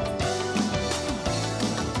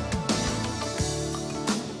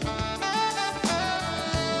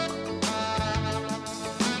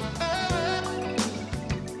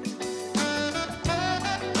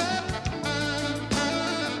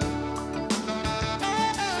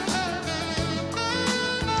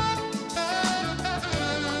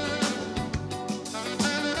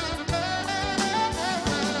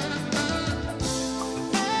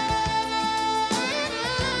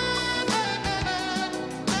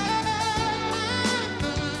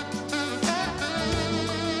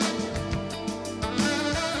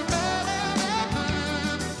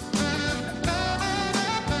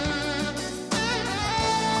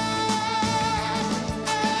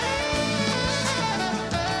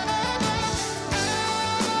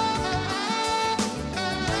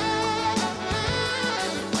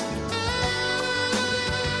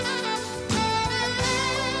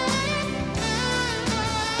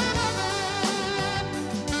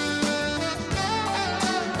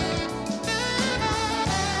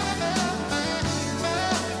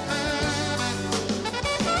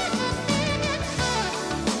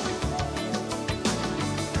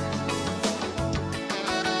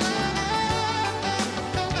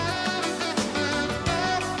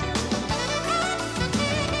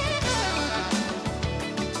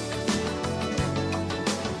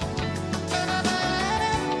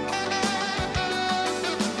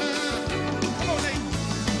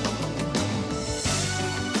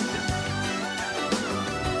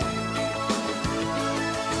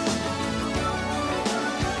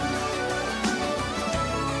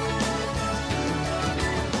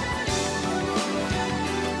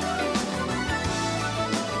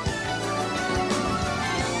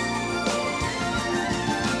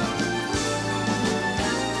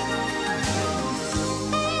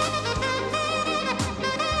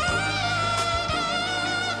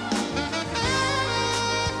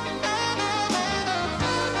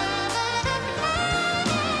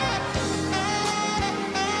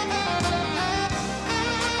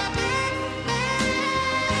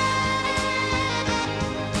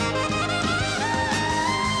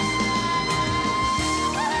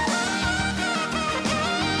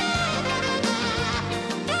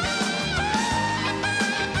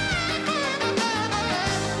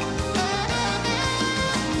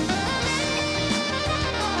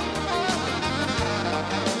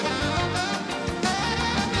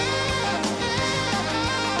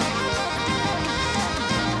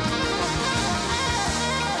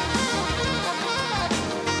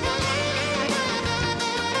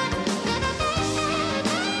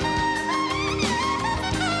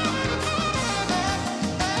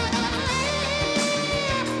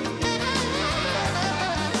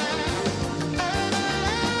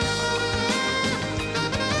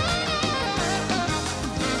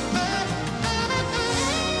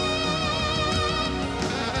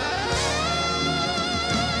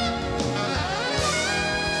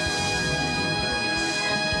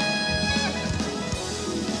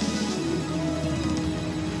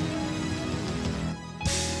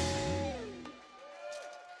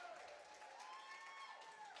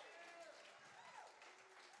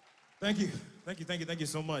 Thank you. Thank you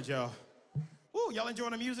so much, y'all. Woo, y'all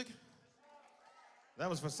enjoying the music? That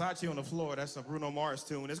was Versace on the Floor. That's a Bruno Mars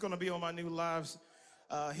tune. It's gonna be on my new Lives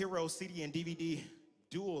Hero CD and DVD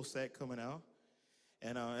dual set coming out.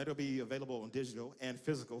 And it'll be available on digital and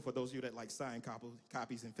physical for those of you that like signed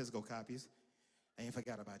copies and physical copies. I ain't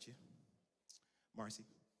forgot about you, Marcy.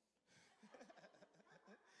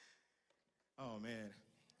 Oh, man.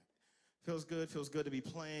 Feels good to be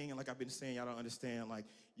playing. And like I've been saying, y'all don't understand. Like,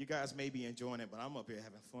 you guys may be enjoying it, but I'm up here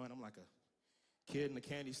having fun. I'm like a kid in a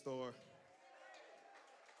candy store.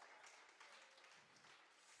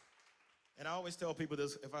 And I always tell people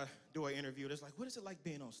this, if I do an interview, it's like, what is it like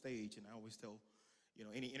being on stage? And I always tell, you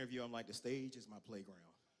know, any interview, I'm like, the stage is my playground.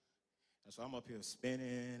 And so I'm up here spinning,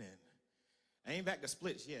 and I ain't back to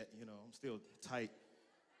splits yet, you know, I'm still tight.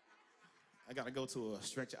 I got to go to a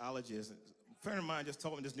stretchologist. A friend of mine just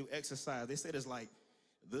told me this new exercise. They said it's like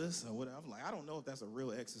this or whatever. I'm like, I don't know if that's a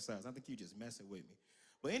real exercise. I think you just messing with me.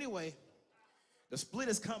 But anyway, the split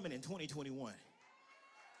is coming in 2021.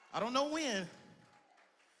 I don't know when.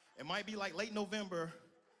 It might be like late November,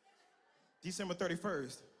 December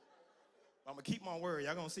 31st. I'm going to keep my word.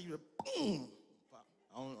 Y'all going to see the boom.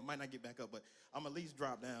 I might not get back up, but I'm at least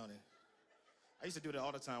drop down. And I used to do that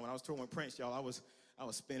all the time when I was touring with Prince, y'all. I was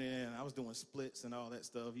spinning and I was doing splits and all that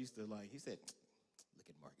stuff. He used to he said, look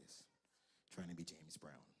at Marcus, trying to be James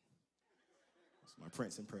Brown. That's my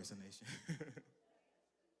Prince impersonation.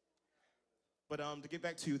 But to get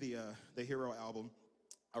back to the Hero album,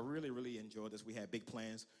 I really, really enjoyed this. We had big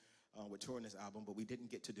plans with touring this album, but we didn't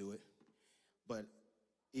get to do it. But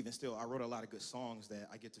even still, I wrote a lot of good songs that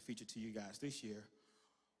I get to feature to you guys this year.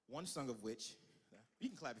 One song of which, you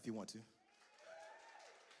can clap if you want to.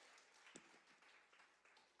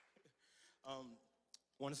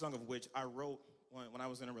 One song of which I wrote when I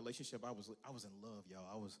was in a relationship. I was in love, y'all.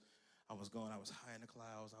 I was high in the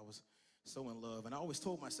clouds. I was so in love, and I always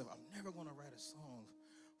told myself I'm never gonna write a song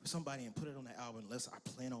for somebody and put it on the album unless I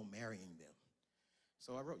plan on marrying them.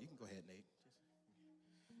 So I wrote. You can go ahead, Nate.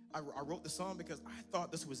 I wrote the song because I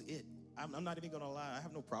thought this was it. I'm not even gonna lie. I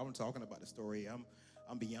have no problem talking about the story. I'm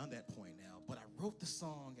beyond that point now. But I wrote the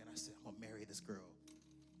song and I said I'm gonna marry this girl.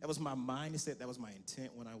 That was my mindset. That was my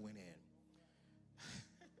intent when I went in.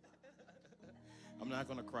 I'm not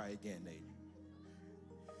gonna cry again, Nate.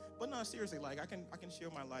 But no, seriously, like I can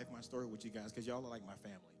share my life, my story with you guys because y'all are like my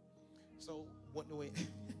family. So what do we?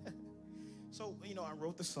 So I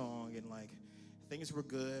wrote the song and like things were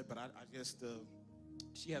good, but I just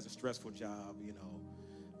she has a stressful job.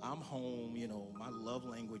 I'm home. My love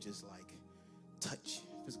language is like touch,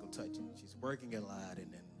 physical touch. She's working a lot,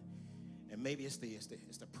 and maybe it's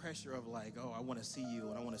the pressure of like, oh, I want to see you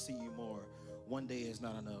and I want to see you more. One day is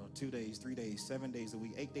not enough. 2 days, 3 days, 7 days a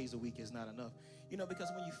week, 8 days a week is not enough. Because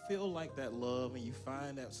when you feel like that love and you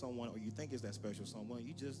find that someone, or you think is that special someone,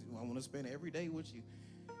 you just, I want to spend every day with you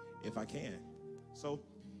if I can. So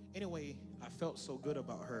anyway, I felt so good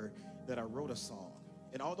about her that I wrote a song.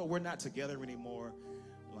 And although we're not together anymore,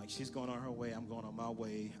 like she's going on her way, I'm going on my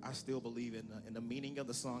way, I still believe in the meaning of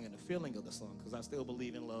the song and the feeling of the song, because I still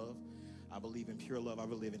believe in love. I believe in pure love. I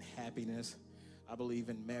believe in happiness. I believe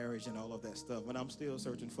in marriage and all of that stuff, and I'm still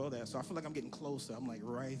searching for that. So I feel like I'm getting closer. I'm like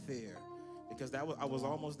right there, because I was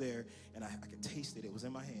almost there, and I could taste it. It was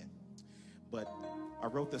in my hand. But I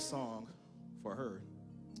wrote this song for her,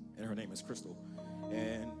 and her name is Crystal.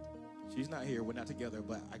 And she's not here. We're not together,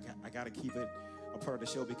 but I got to keep it a part of the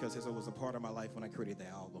show because it was a part of my life when I created the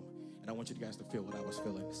album, and I want you guys to feel what I was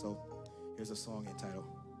feeling. So here's a song entitled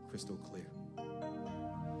Crystal Clear.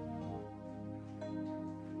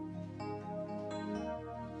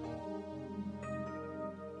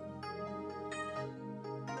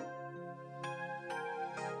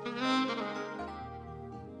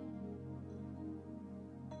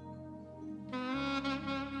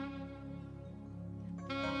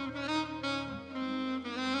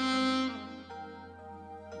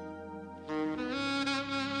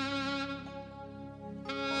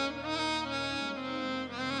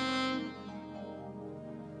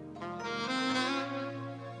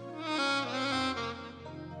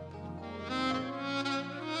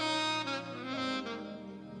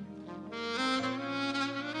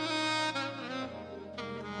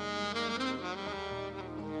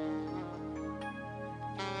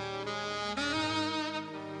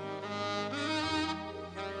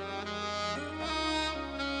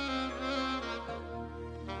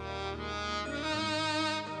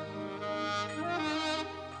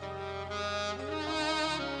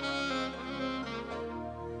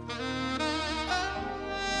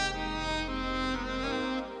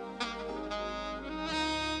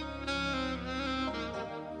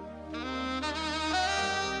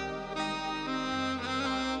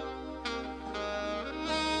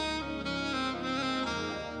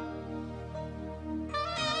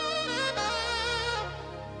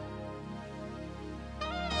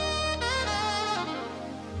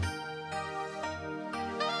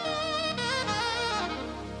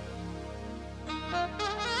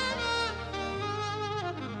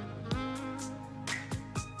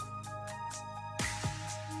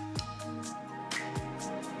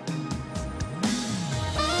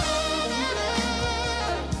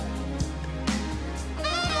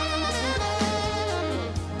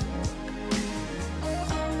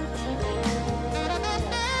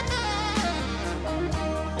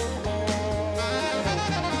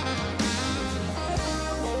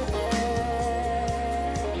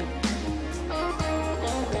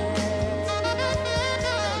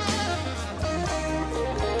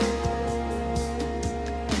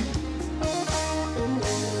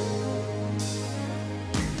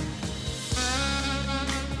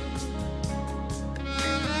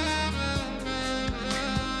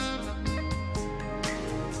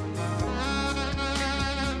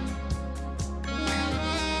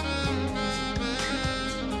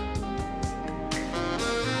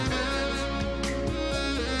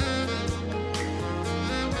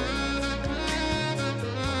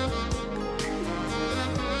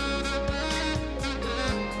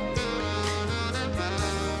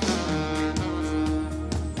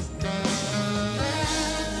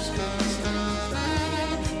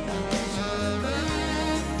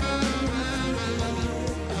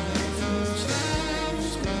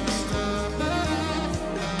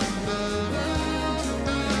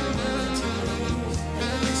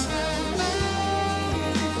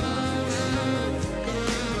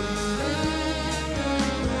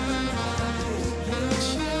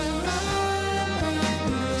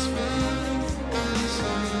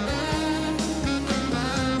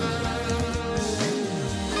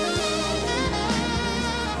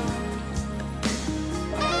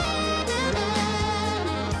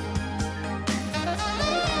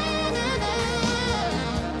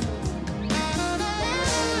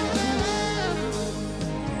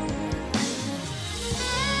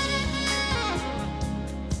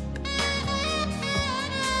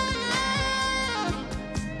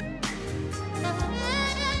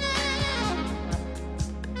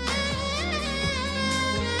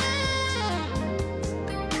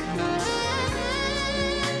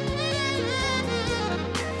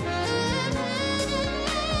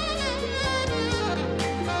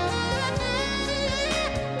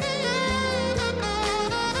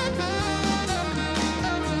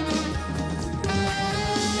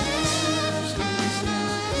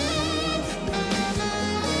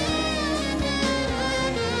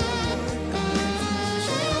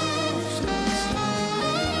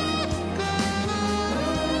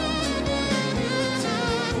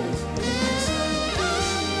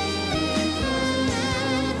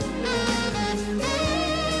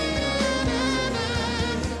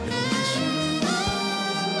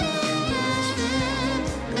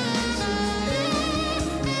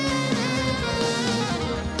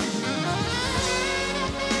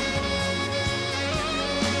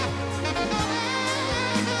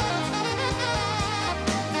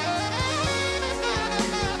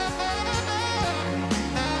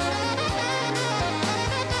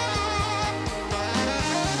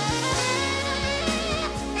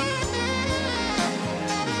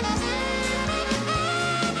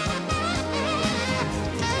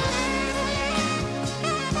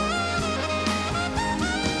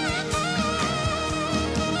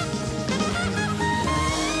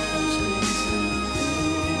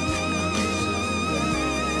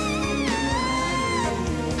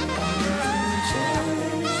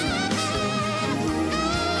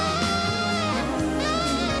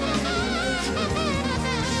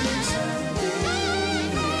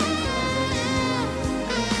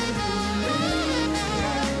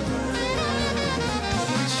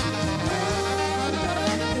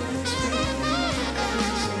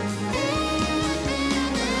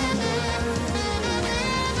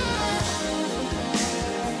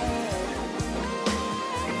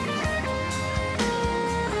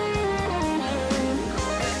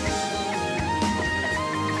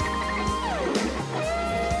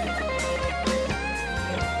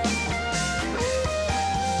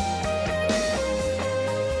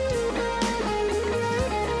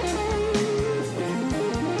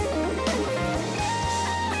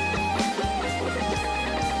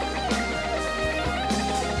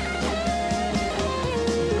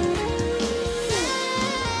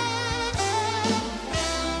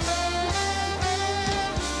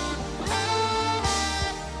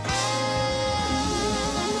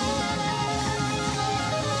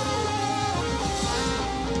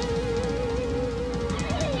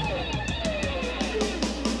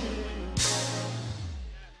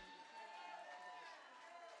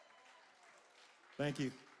 Thank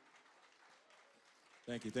you.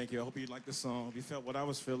 Thank you, thank you. I hope you liked the song. If you felt what I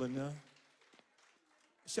was feeling,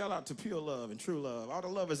 shout out to pure love and true love. All the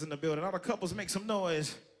lovers in the building, all the couples, make some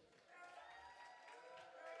noise.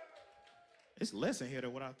 It's less in here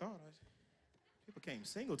than what I thought. People came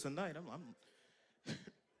single tonight.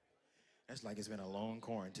 That's like it's been a long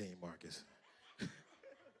quarantine, Marcus.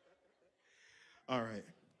 All right.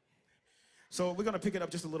 So we're going to pick it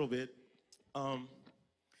up just a little bit.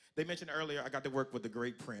 They mentioned earlier I got to work with the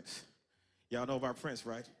great Prince. Y'all know about Prince,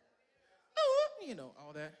 right? You know,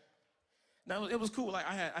 all that. Now, it was cool. Like,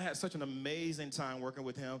 I had such an amazing time working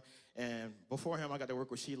with him. And before him, I got to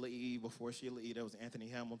work with Sheila E. Before Sheila E., there was Anthony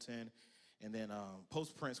Hamilton. And then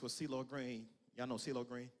post-Prince was CeeLo Green. Y'all know CeeLo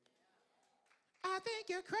Green? I think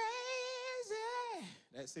you're crazy.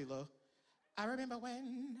 That's CeeLo. I remember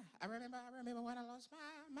when I lost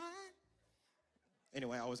my mind.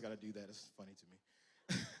 Anyway, I always got to do that. It's funny to me.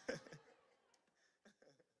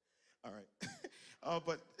 All right.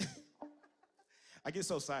 But I get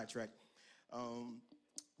so sidetracked.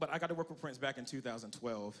 But I got to work with Prince back in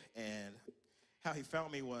 2012, and how he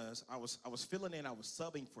found me was I was filling in, I was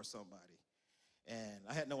subbing for somebody, and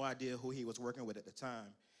I had no idea who he was working with at the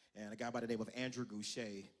time, and a guy by the name of Andrew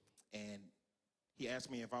Goucher, and he asked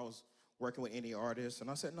me if I was working with any artists, and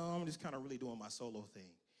I said, no, I'm just kind of really doing my solo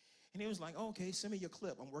thing. And he was like, oh, okay, send me your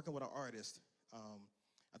clip. I'm working with an artist.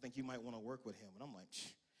 I think you might want to work with him. And I'm like,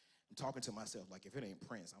 I'm talking to myself, like, if it ain't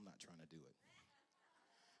Prince, I'm not trying to do it.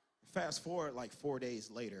 Fast forward like 4 days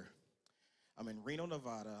later, I'm in Reno,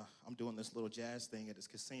 Nevada. I'm doing this little jazz thing at this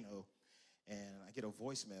casino, and I get a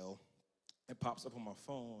voicemail. It pops up on my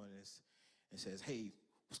phone, and it says, hey,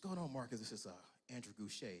 what's going on, Marcus? This is Andrew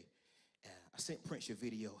Goucher. I sent Prince your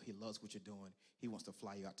video. He loves what you're doing. He wants to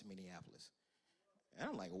fly you out to Minneapolis. And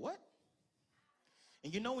I'm like, what?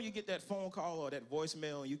 And you know when you get that phone call or that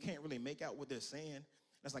voicemail and you can't really make out what they're saying?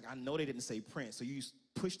 That's like, I know they didn't say Prince, so you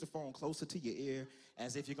push the phone closer to your ear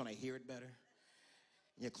as if you're going to hear it better.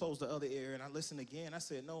 And you close the other ear, and I listened again. I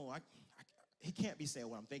said, no, he can't be saying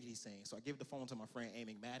what I'm thinking he's saying. So I give the phone to my friend,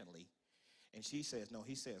 Amy Mattingly, and she says, no,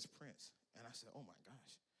 he says Prince. And I said, oh, my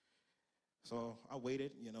gosh. So I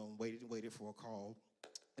waited, waited for a call.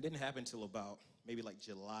 It didn't happen until about maybe like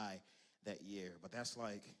July that year, but that's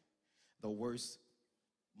like the worst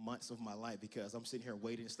months of my life because I'm sitting here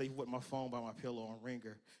waiting, sleeping with my phone by my pillow on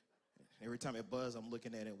ringer. Every time it buzzes, I'm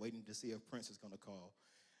looking at it, waiting to see if Prince is going to call.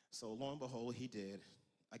 So lo and behold, he did.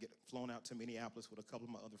 I get flown out to Minneapolis with a couple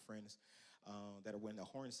of my other friends that are in the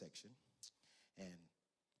horn section, and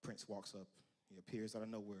Prince walks up. He appears out of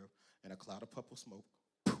nowhere in a cloud of purple smoke.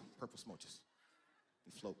 Purple smoke just,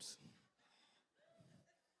 he floats.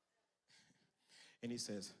 And he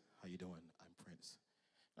says, how you doing? I'm Prince.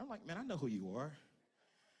 And I'm like, man, I know who you are.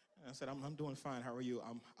 And I said, I'm doing fine. How are you?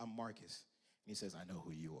 I'm Marcus. And he says, I know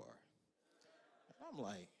who you are. And I'm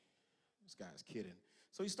like, this guy's kidding.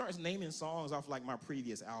 So he starts naming songs off like my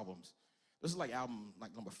previous albums. This is like album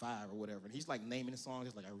like number 5 or whatever. And he's like naming the songs.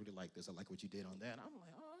 He's like, I really like this. I like what you did on that. And I'm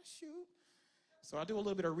like, oh, shoot. So I do a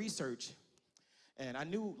little bit of research. And I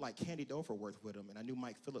knew like Candy Dofer worked with him. And I knew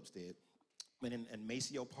Mike Phillips did. And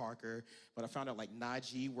Maceo Parker. But I found out like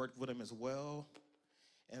Najee worked with him as well.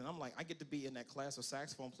 And I'm like, I get to be in that class of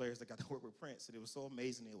saxophone players that got to work with Prince. And it was so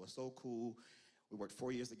amazing. It was so cool. We worked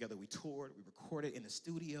 4 years together. We toured. We recorded in the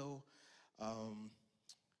studio.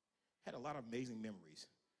 Had a lot of amazing memories.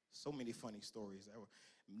 So many funny stories. There were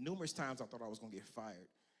numerous times I thought I was going to get fired,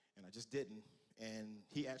 and I just didn't. And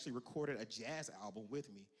he actually recorded a jazz album with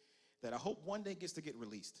me that I hope one day gets to get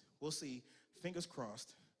released. We'll see. Fingers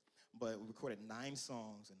crossed. But we recorded 9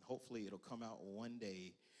 songs, and hopefully it'll come out one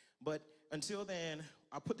day. But until then,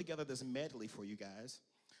 I put together this medley for you guys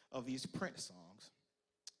of these Prince songs.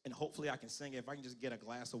 And hopefully I can sing it. If I can just get a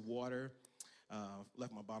glass of water,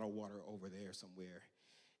 left my bottle of water over there somewhere.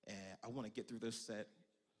 And I want to get through this set.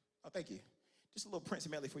 Oh, thank you. Just a little Prince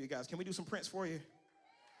medley for you guys. Can we do some Prince for you?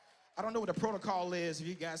 I don't know what the protocol is. If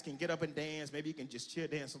you guys can get up and dance, maybe you can just cheer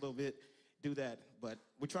dance a little bit, do that. But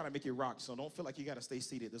we're trying to make you rock, so don't feel like you got to stay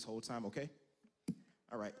seated this whole time, okay?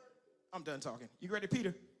 All right. I'm done talking. You ready,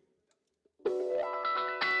 Peter?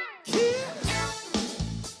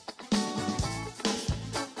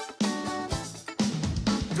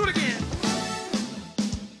 Do it again.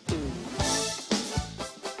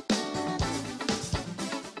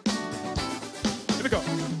 Here we go.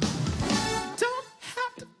 Don't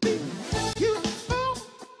have to be beautiful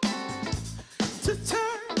to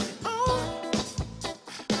turn me on.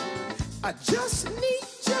 I just need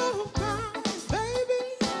your love, baby,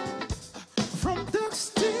 from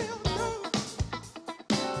dusk till dawn.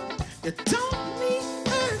 You don't need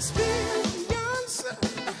experience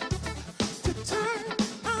to turn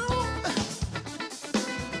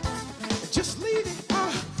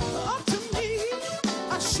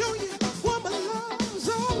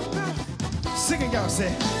Sing it, y'all.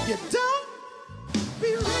 Say, you don't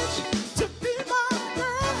be rich to be my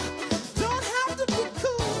girl. Don't have to be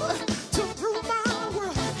cool to rule my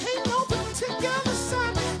world. Ain't no particular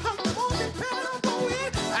sign I'm more dependable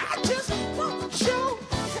with. I just want your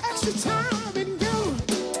extra time and you.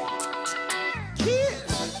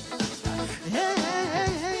 Kids,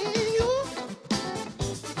 hey, you.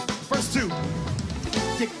 Verse 2.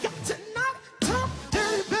 You got to not talk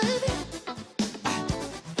dirty, baby.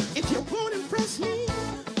 If you won't impress me,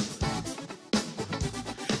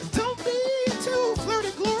 don't be too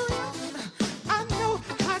flirty, Gloria. I know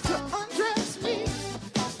how to undress me.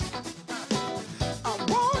 I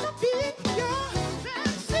wanna be your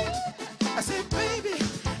fancy. I said, baby,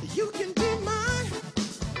 you can be mine.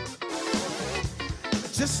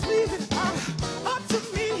 Just leave it up to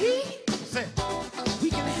me. Say, we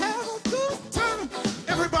can have a good time.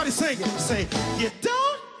 Everybody sing it. Say, you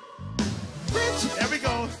don't rich. There we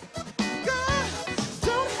go. Girl,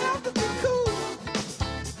 don't have to be cool.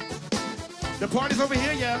 The party's over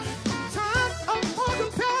here, yeah. Time I'm more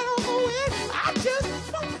compatible with. I just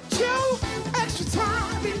want you extra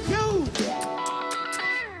time in you.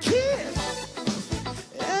 Kids.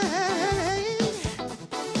 Hey.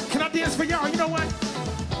 Can I dance for y'all? You know what?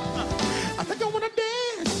 I think I wanna dance.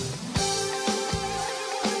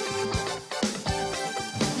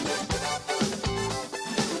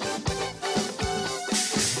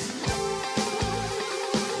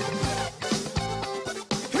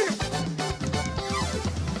 Here we go.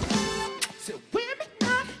 Say, women,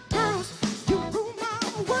 not girls, you rule my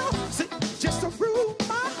world. Say, just to rule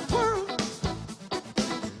my world.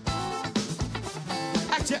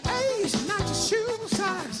 At your age, not your shoe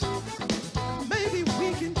size. Maybe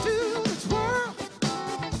we can do the twirl.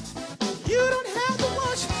 You don't have to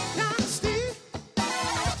watch Dynasty,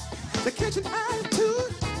 the kitchen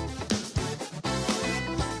attitude.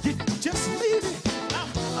 You just leave it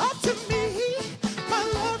up to me. My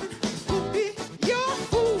loving will be your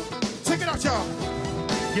fool. Check it out, y'all.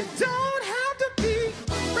 You don't have to be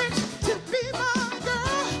rich to be my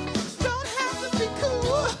girl. Don't have to be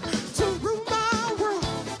cool to rule my world.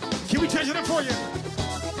 Can we change it up for you?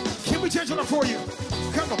 Can we change it up for you?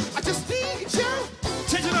 Come on, I just need you.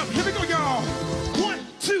 Change it up. Here we go, y'all. 1,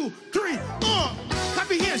 2, 3.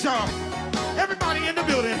 Happy hands, y'all. Everybody in the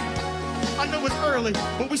building. I know it's early,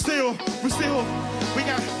 but we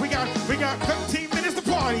got 15 minutes to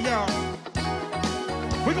party, y'all.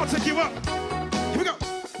 We're gonna take you up. Here we go.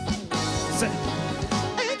 Say,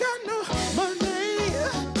 ain't got no money.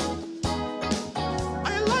 I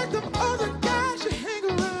ain't like them other guys you hang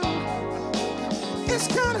around. It's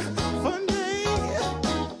kinda funny,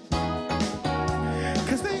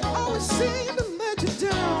 'cause they always seem to let you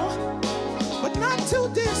down, but not too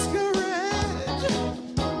discouraged,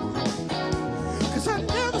 'cause I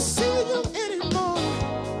never see you anymore,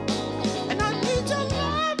 and I need your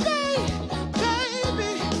love,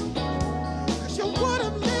 baby, 'cause you're what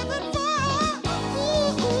I'm living for.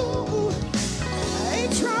 Ooh, I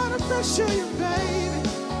ain't trying to pressure you, baby.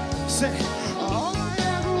 Say, all I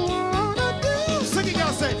ever wanna do. Sing it,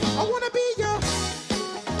 y'all. Say, I wanna be your.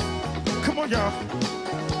 Come on, y'all.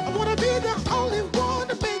 I wanna be the only one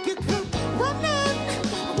to make it come running.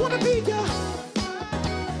 I wanna be your.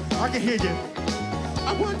 I can hear you.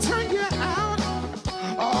 I wanna turn you out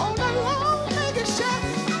all night long, make it shine.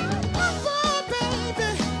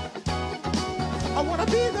 Baby, I wanna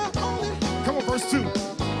be the only. Come on, verse 2.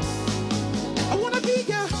 I wanna be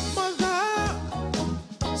your mother.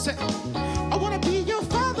 Say, I wanna be your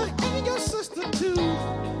father and your sister too,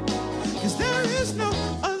 'cause there is no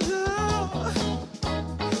other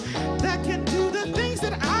that can do the things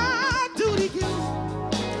that I do to you,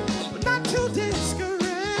 but not too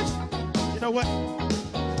discouraged. You know what?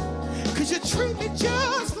 'Cause you treat me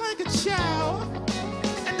just like a child,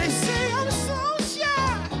 and they say I'm so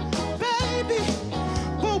shy, baby,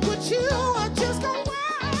 but with you I just go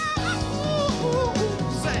wild.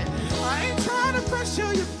 Say, I ain't trying to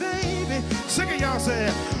pressure you, baby. Sing it, y'all.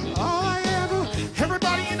 Say, all I ever.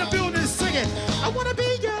 Everybody in the building sing it. I wanna be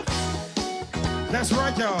your. That's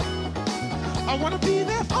right, y'all. I wanna be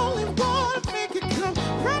the only one to make it come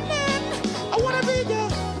running. I wanna be your.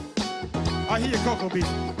 I hear your Cocoa Beat.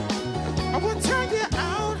 I wanna turn you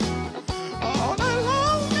out all night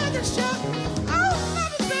long, make it shut. Oh,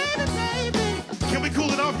 love it, baby. Can we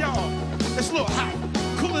cool it off, y'all? It's a little hot.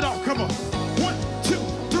 Cool it off. Come on. 1, 2,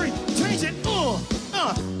 3. Change it.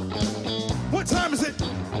 What time is it?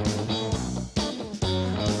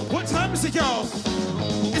 What time is it, y'all?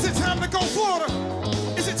 Is it time to go, Florida?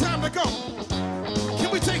 Is it time to go?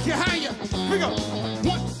 Can we take you higher? Here we go.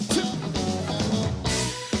 1, 2.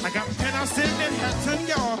 I got a penthouse in Manhattan,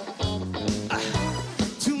 y'all.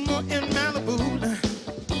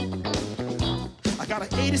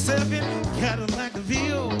 87 Cadillac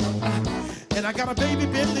DeVille, and I got a baby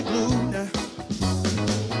Bentley blue.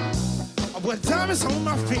 With diamonds on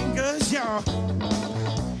my fingers, y'all,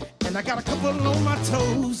 and I got a couple on my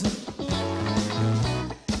toes.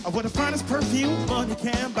 With the finest perfume money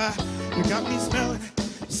can buy. You got me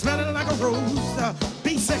smelling like a rose.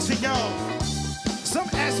 Be sexy, y'all. Some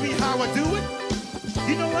ask me how I do it.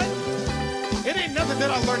 You know what? It ain't nothing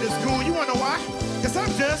that I learned in school. You wanna know why? Cause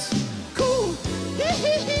I'm just cool.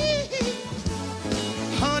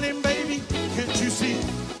 Honey, baby, can't you see?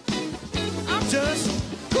 I'm just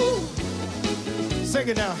cool. Sing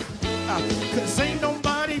it now. Cause ain't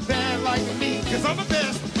nobody bad like me. Cause I'm the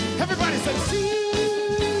best. Everybody say, see.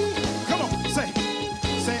 Come on, say,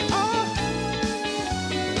 oh.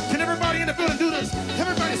 Can everybody in the building do this?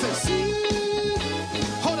 Everybody say, see.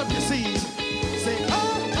 Hold up your C's. Say,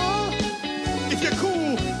 oh. If you're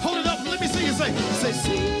cool, hold it up. Let me see you say,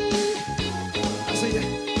 see. I say,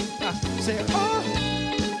 say, oh.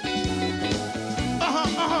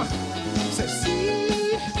 Say,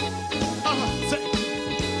 see. Say.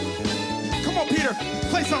 Come on, Peter.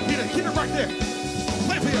 Play something, Peter. Keep it right there.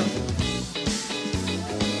 Play for you.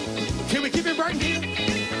 Can we keep it right here?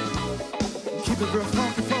 Keep it real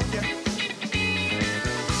funky, funky.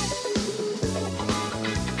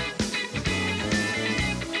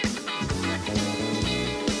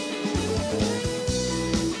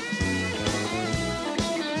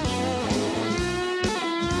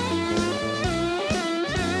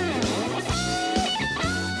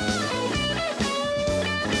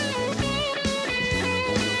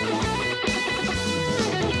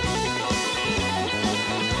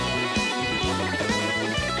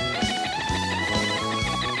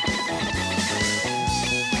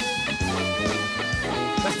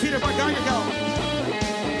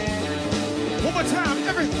 One more time,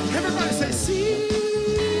 everybody say, see.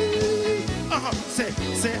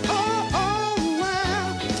 Say, oh,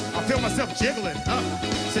 wow. I feel myself jiggling.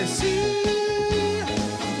 Say, see.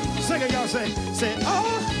 Sing it, y'all. Say,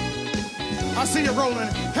 oh. I see you rolling.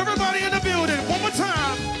 Everybody in the building, one more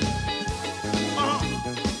time. Oh.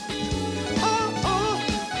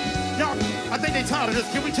 Y'all, I think they tired of this.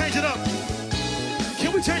 Can we change it up?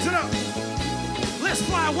 Can we change it up? Let's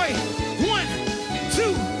fly away. 1,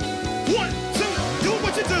 2, 1, 2. Do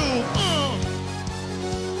what you do.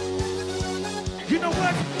 You know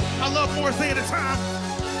what? I love more thing at a time.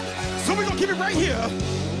 So we're gonna keep it right here.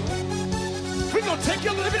 We're gonna take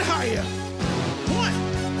you a little bit higher. 1,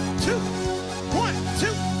 2, 1,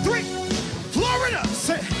 2, 3. Florida.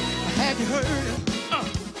 Say, have you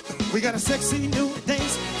heard? We got a sexy new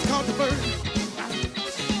dance. It's called the bird.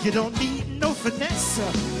 You don't need no finesse,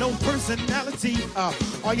 no personality.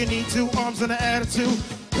 All you need 2 arms and an attitude.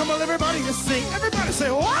 Come on, everybody, just sing. Everybody say,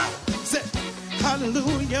 what? Say,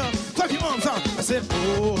 hallelujah. Clap your arms out. I said,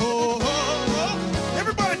 oh.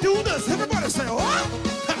 Everybody do this. Everybody say, what?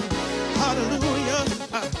 Hallelujah.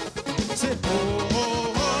 I said,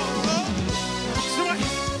 oh. So I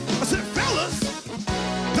said, fellas,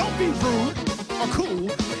 don't be rude or cool.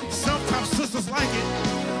 Sometimes sisters like it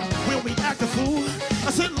when we act a fool. I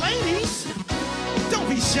said, ladies, don't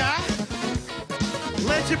be shy.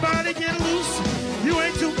 Let your body get loose. You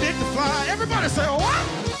ain't too big to fly. Everybody say, what?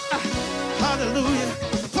 Hallelujah.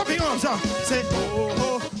 Put your arms out. Say,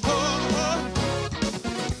 oh.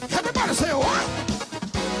 Everybody say, what?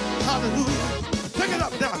 Hallelujah. Pick it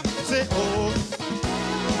up now. Say, oh.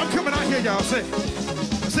 I'm coming out here, y'all. Say,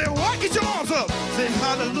 what? Get your arms up. Say,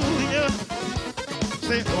 hallelujah.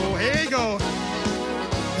 Say, oh, here you go.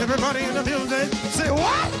 Everybody in the building, say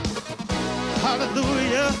what?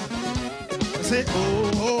 Hallelujah. Say,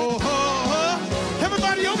 oh.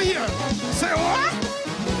 Everybody over here, say what?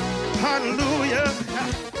 Hallelujah.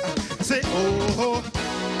 Say, oh.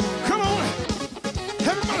 Come on.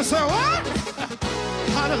 Everybody say what?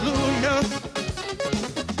 Hallelujah.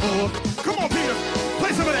 Oh. Come on, Peter.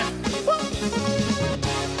 Play some of that.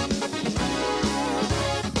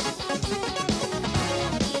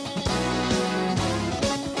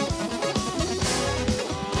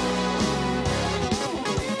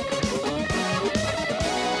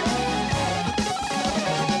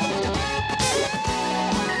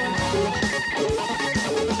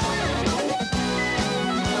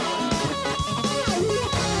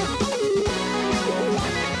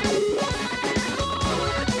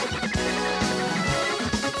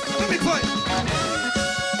 Let me play.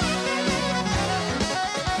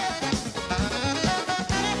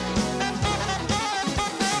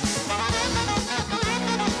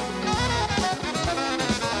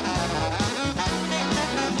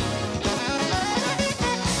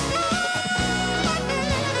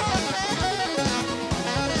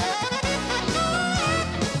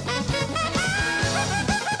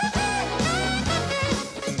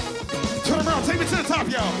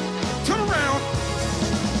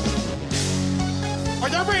 Are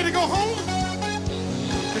y'all ready to go home?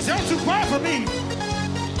 Cause y'all too quiet for me.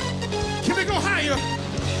 Can we go higher?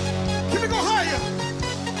 Can we go higher?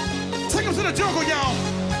 Take them to the jungle, y'all.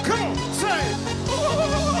 Come on, say it.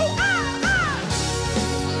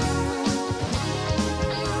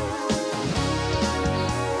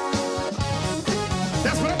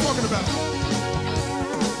 That's what I'm talking about.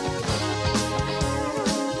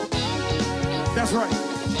 That's right.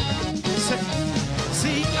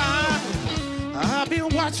 See, I've been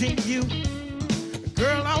watching you.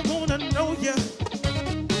 Girl, I wanna know you.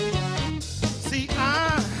 See,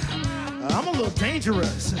 I'm a little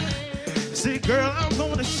dangerous. See, girl, I'm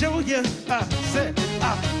gonna show you. Say,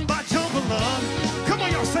 my jungle love. Come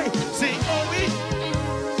on, y'all say, see,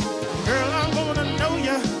 girl, I wanna know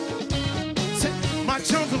you. Say, my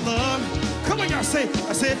jungle love. Come on, y'all say,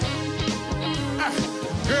 I said,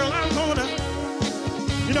 girl, I'm gonna,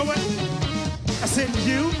 you know what? I said,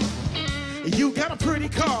 you got a pretty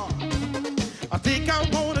car. I think I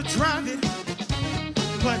wanna drive it,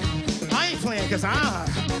 but I ain't playing because I'm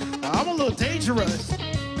a little dangerous.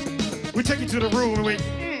 We take you to the room and we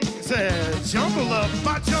say, jungle love,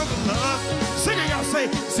 my jungle love. Sing it, y'all say,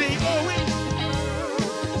 see,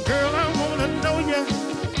 girl, I wanna know ya.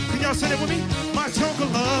 Can y'all say that with me? My jungle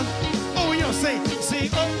love. Oh, y'all say, see,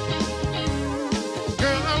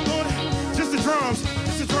 girl, I wanna, just the drums,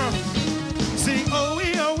 See,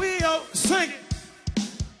 sing it.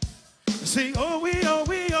 See,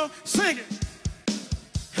 sing it.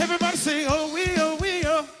 Everybody say,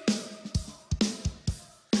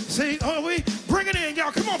 Say, bring it in,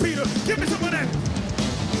 y'all. Come on, Peter. Give me some of that.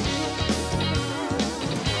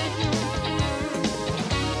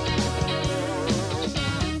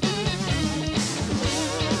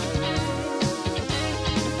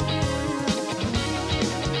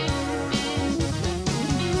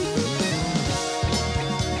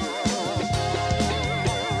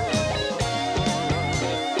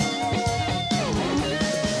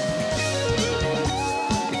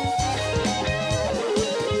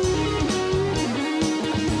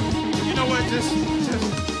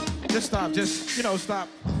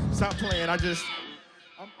 Stop playing.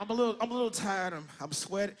 I'm a little tired. I'm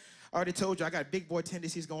sweating. I already told you I got big boy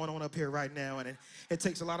tendencies going on up here right now, and it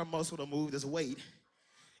takes a lot of muscle to move this weight,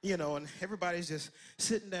 and everybody's just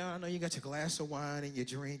sitting down. I know you got your glass of wine and your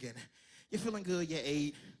drink, and you're feeling good, you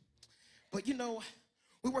ate, but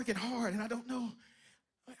we're working hard, and I don't know.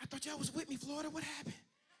 I thought y'all was with me, Florida. What happened?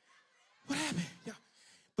 Yeah.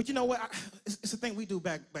 But you know what? It's a thing we do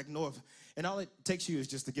back north, and all it takes you is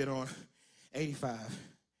just to get on 85.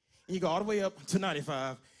 And you go all the way up to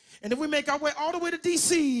 95. And then we make our way all the way to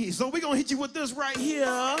DC. So we're going to hit you with this right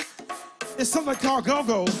here. It's something called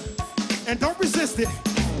go-go. And don't resist it.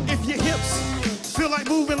 If your hips feel like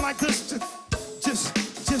moving like this,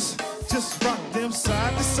 just rock them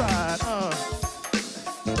side to side.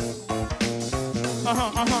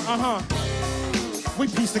 We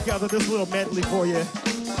piece together this little medley for you.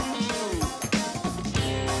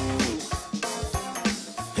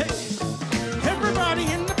 Everybody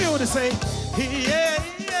in the building say, yeah,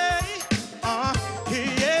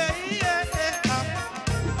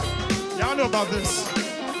 y'all know about this.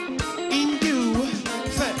 EU,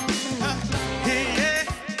 say,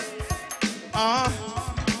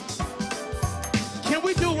 can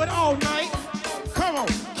we do it all night? Come on,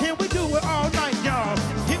 can we do it all night, y'all?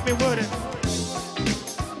 Hit me with it.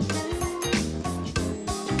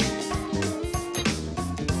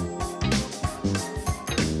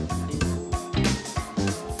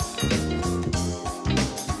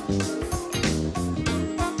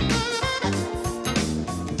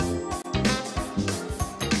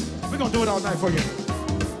 Do it all night for you.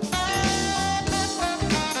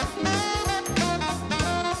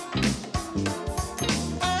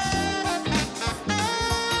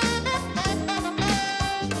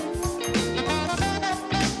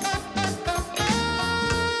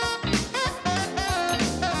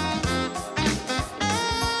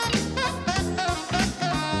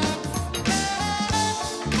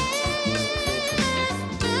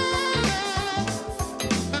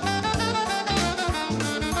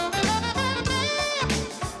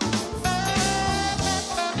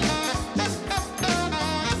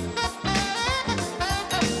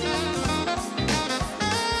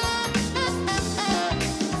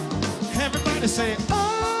 Say, all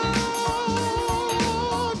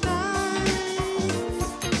night.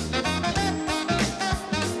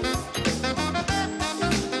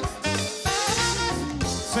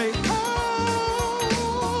 Say,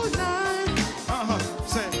 all night.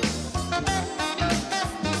 Say,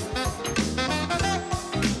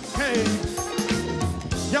 hey,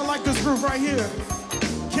 y'all like this groove right here?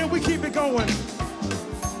 Can we keep it going?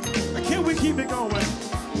 keep it going.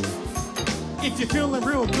 If you're feeling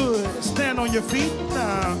real good, stand on your feet.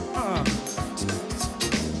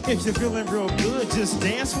 If you're feeling real good, just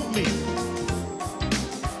dance with me.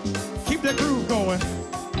 Keep that groove going.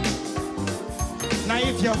 Now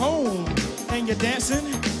if you're home and you're dancing,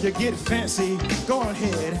 you get fancy. Go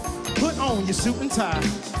ahead, put on your suit and tie.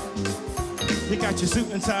 You got your suit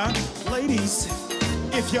and tie. Ladies,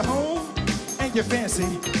 if you're home and you're fancy,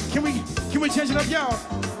 can we change it up, y'all?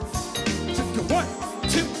 1,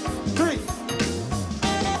 2, 3.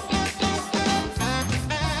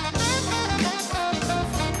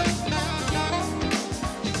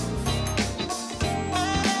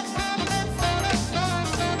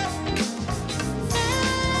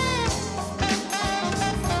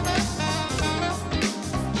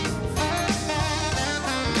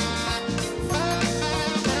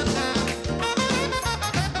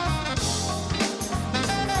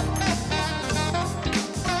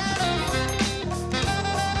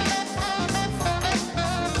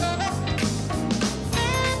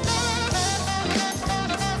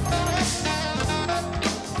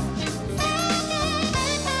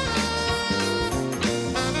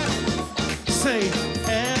 Say,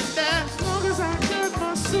 and as long as I got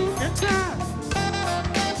my suit and tie.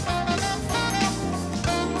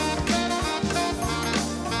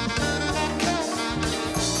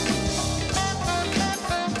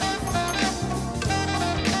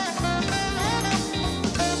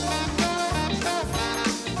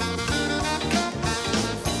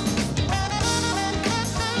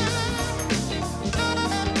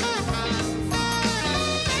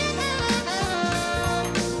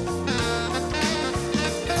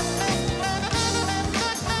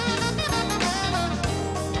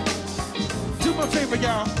 Favor,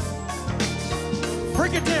 y'all.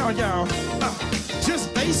 Break it down, y'all.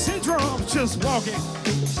 Just bass and drums, just walking.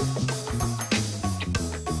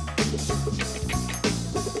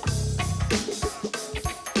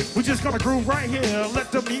 We're just gonna groove right here.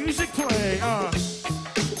 Let the music play.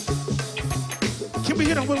 Can we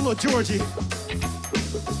hit him with a little Georgie?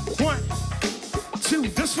 1, 2,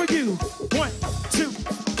 just for you. 1, 2,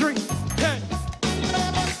 3, hey.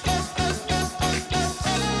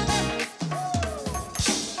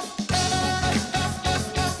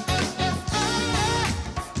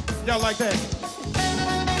 Y'all like that?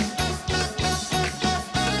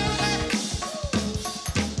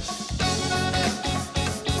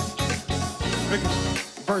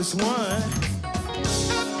 Verse 1.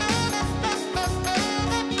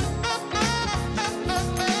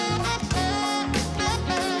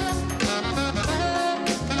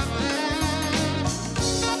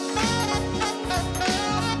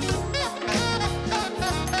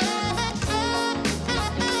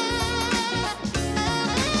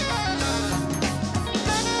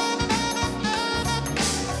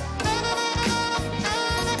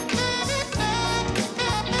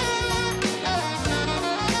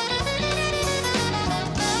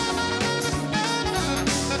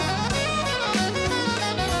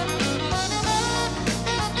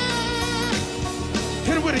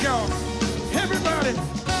 Hit it with it, y'all. Everybody.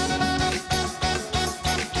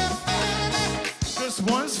 This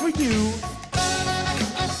one's for you.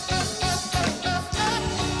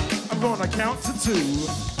 I'm gonna count to 2.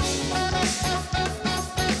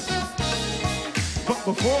 But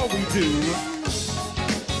before we do,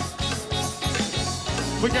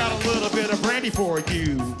 we got a little bit of brandy for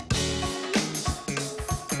you.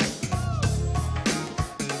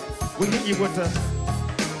 We hit you with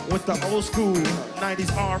the old school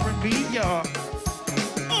 90s R&B, y'all.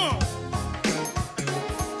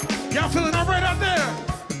 Y'all feeling all right out there?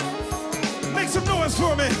 Make some noise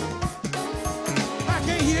for me. I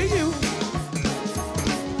can't hear you.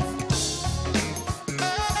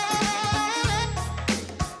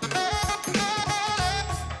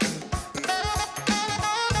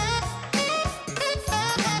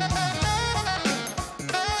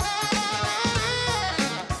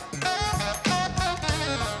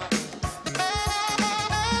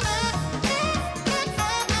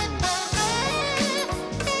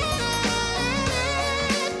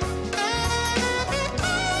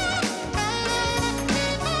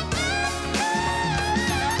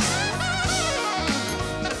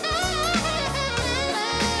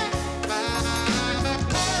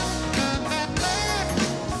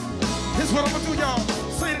 What I'm gonna do, y'all.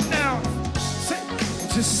 Say it now. Say,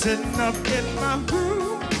 just sitting up in my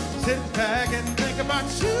room, sit back and think about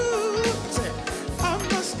you. Say, I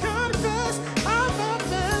must confess, I'm a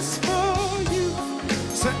mess for you.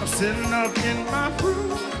 Say, I'm sitting up in my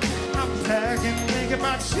room, I'm back and think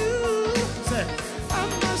about you. Say, I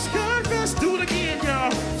must confess. Do it again,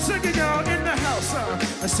 y'all. Sing it, y'all, in the house.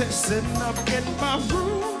 said, sitting up in my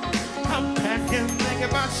room, I'm packing, thinking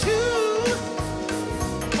about you.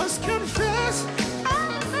 Must confess,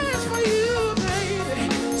 I'm mad for you, baby.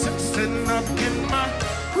 Sitting up in my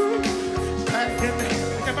room, packing,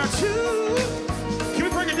 thinking about you. Can we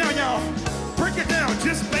break it down, y'all? Break it down,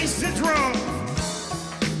 just bass and drum.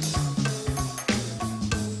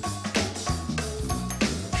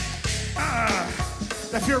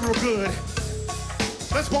 That feel real good.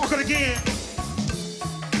 Let's walk it again.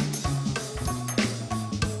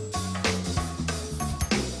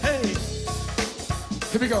 Hey,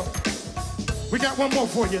 here we go. We got one more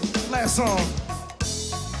for you. Last song.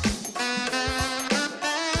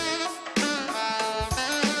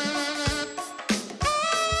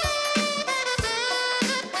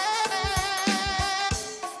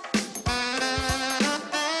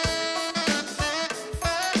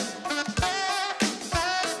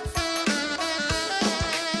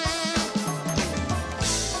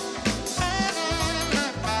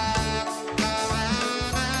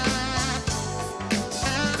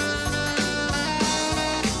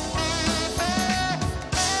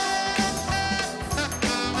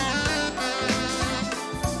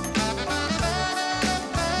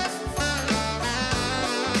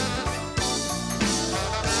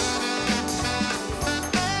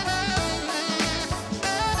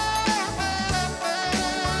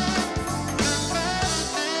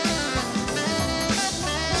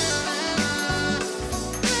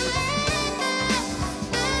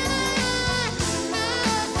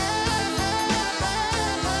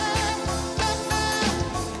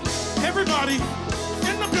 Everybody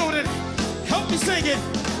in the building, help me sing it.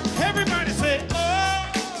 Everybody say,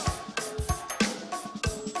 oh.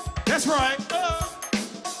 That's right, oh.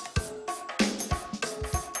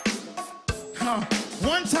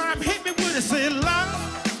 One time hit me with it, say loud.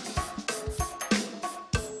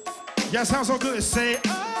 Y'all sound so good, say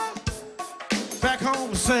oh. Back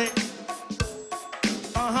home, say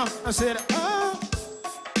I said oh.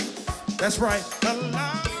 That's right, la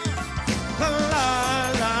la la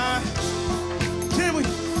la la.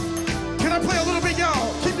 Can I play a little bit,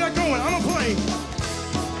 y'all? Keep that going. I'm gonna play.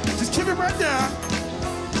 Just keep it right there.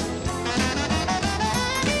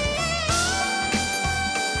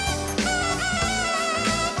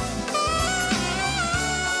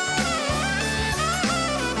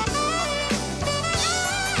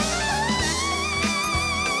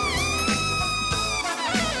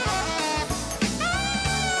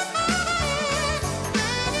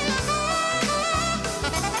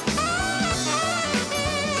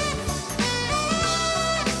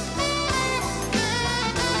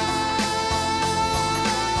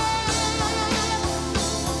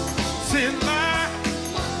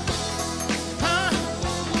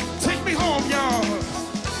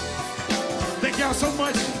 So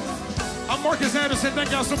much. I'm Marcus Anderson.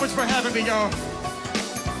 Thank y'all so much for having me, y'all.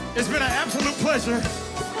 It's been an absolute pleasure.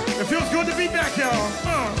 It feels good to be back, y'all.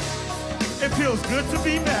 It feels good to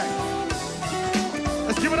be back.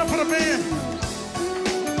 Let's give it up for the band.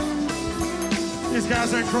 These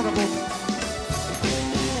guys are incredible.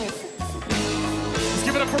 Let's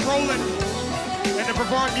give it up for Roland and the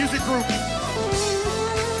Brevard Music Group.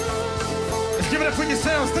 Let's give it up for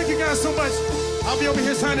yourselves. Thank you guys so much. I'll be over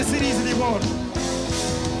here signing CDs if you want.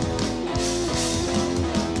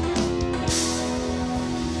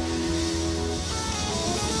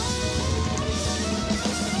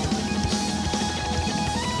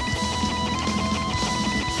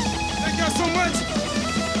 So much.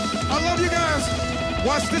 I love you guys.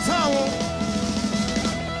 Watch the towel.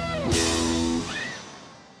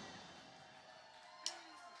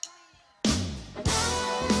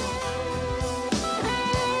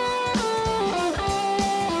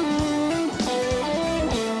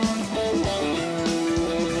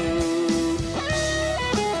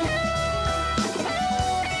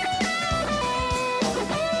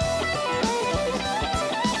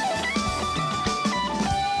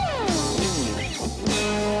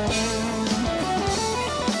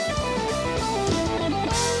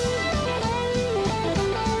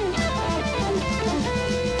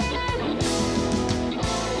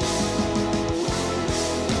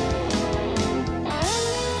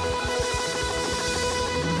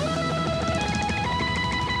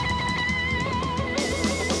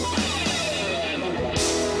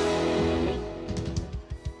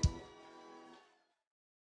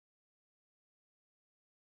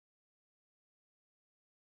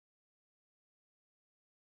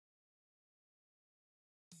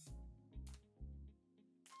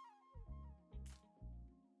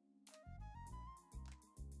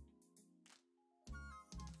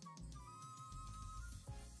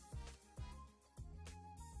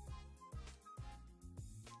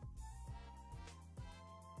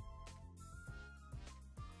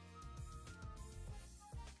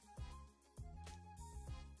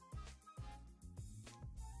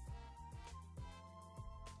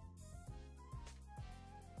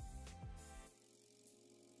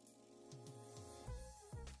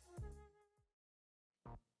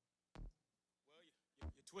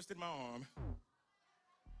 twisted my arm.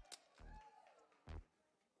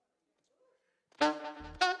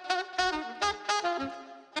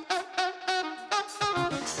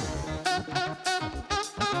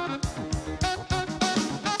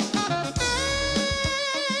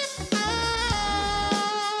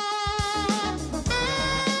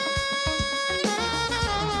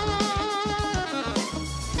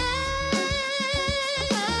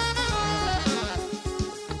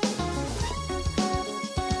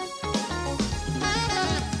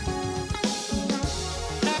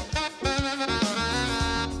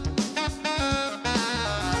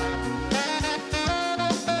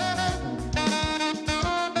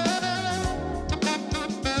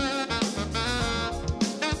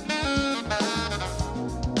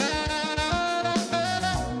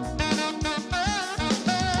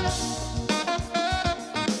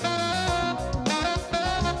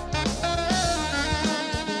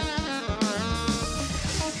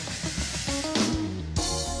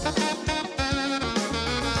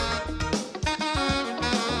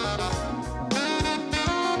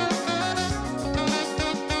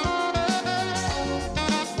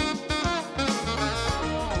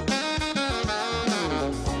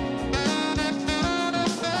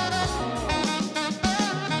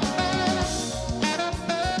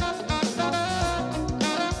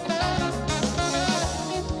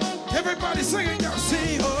 Everybody singing, y'all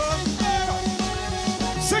sing, oh,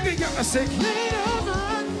 oh. Singing, y'all say, clean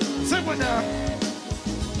over. Sing one now.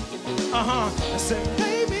 I said,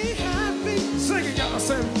 make me happy. Singing, y'all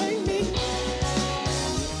say, make me.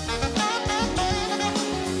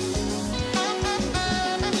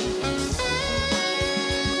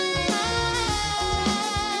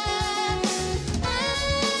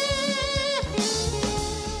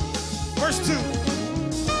 Verse 2.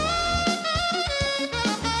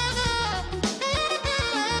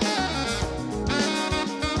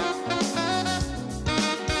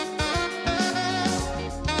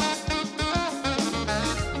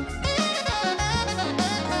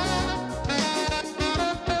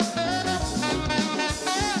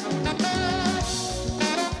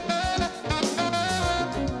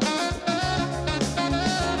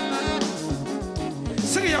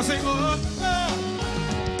 Y'all say, oh,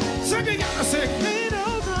 oh. Second, y'all say, clean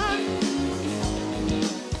over.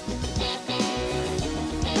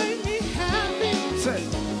 Make me happy. Say,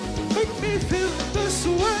 make me feel this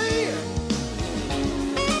way.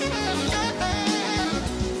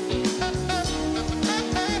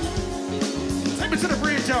 Take me to the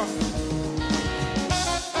bridge, y'all.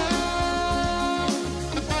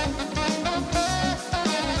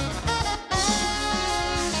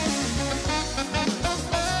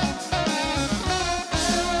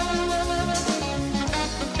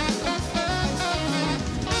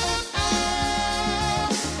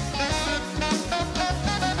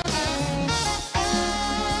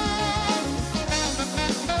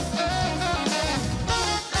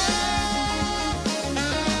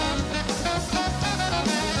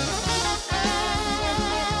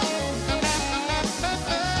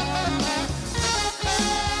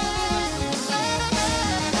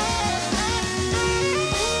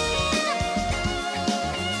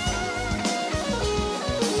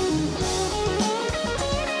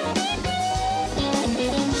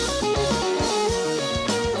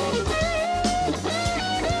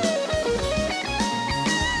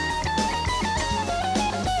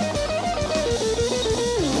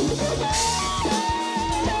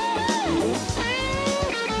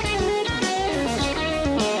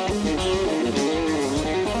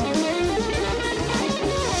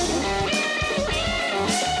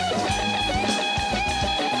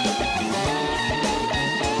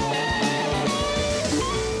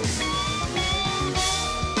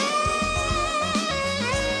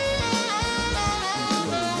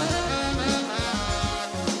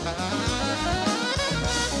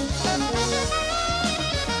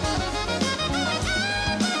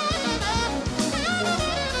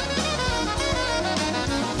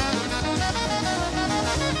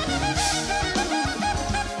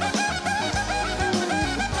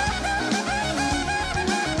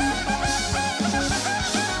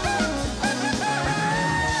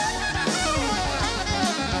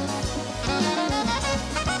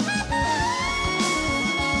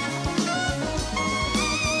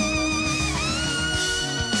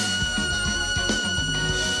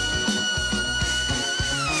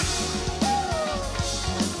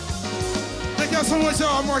 So much,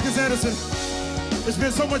 y'all. Marcus Anderson. It's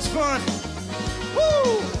been so much fun.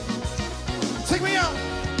 Woo! Take me out.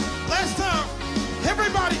 Last time,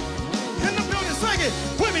 everybody in the building, sing it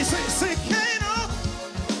with me. Say, Kano.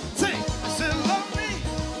 Say, love me.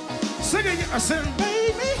 Sing it. I said,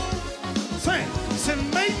 baby.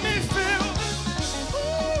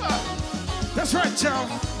 That's right, y'all.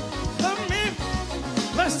 Love me.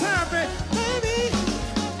 Let's tap it, baby.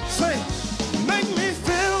 Say, make me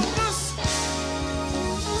feel this.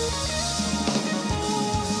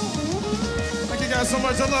 Thank you guys so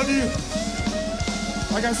much. I love you.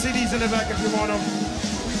 I got CDs in the back if you want them.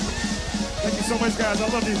 Thank you so much, guys. I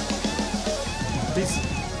love you.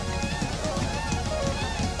 Peace.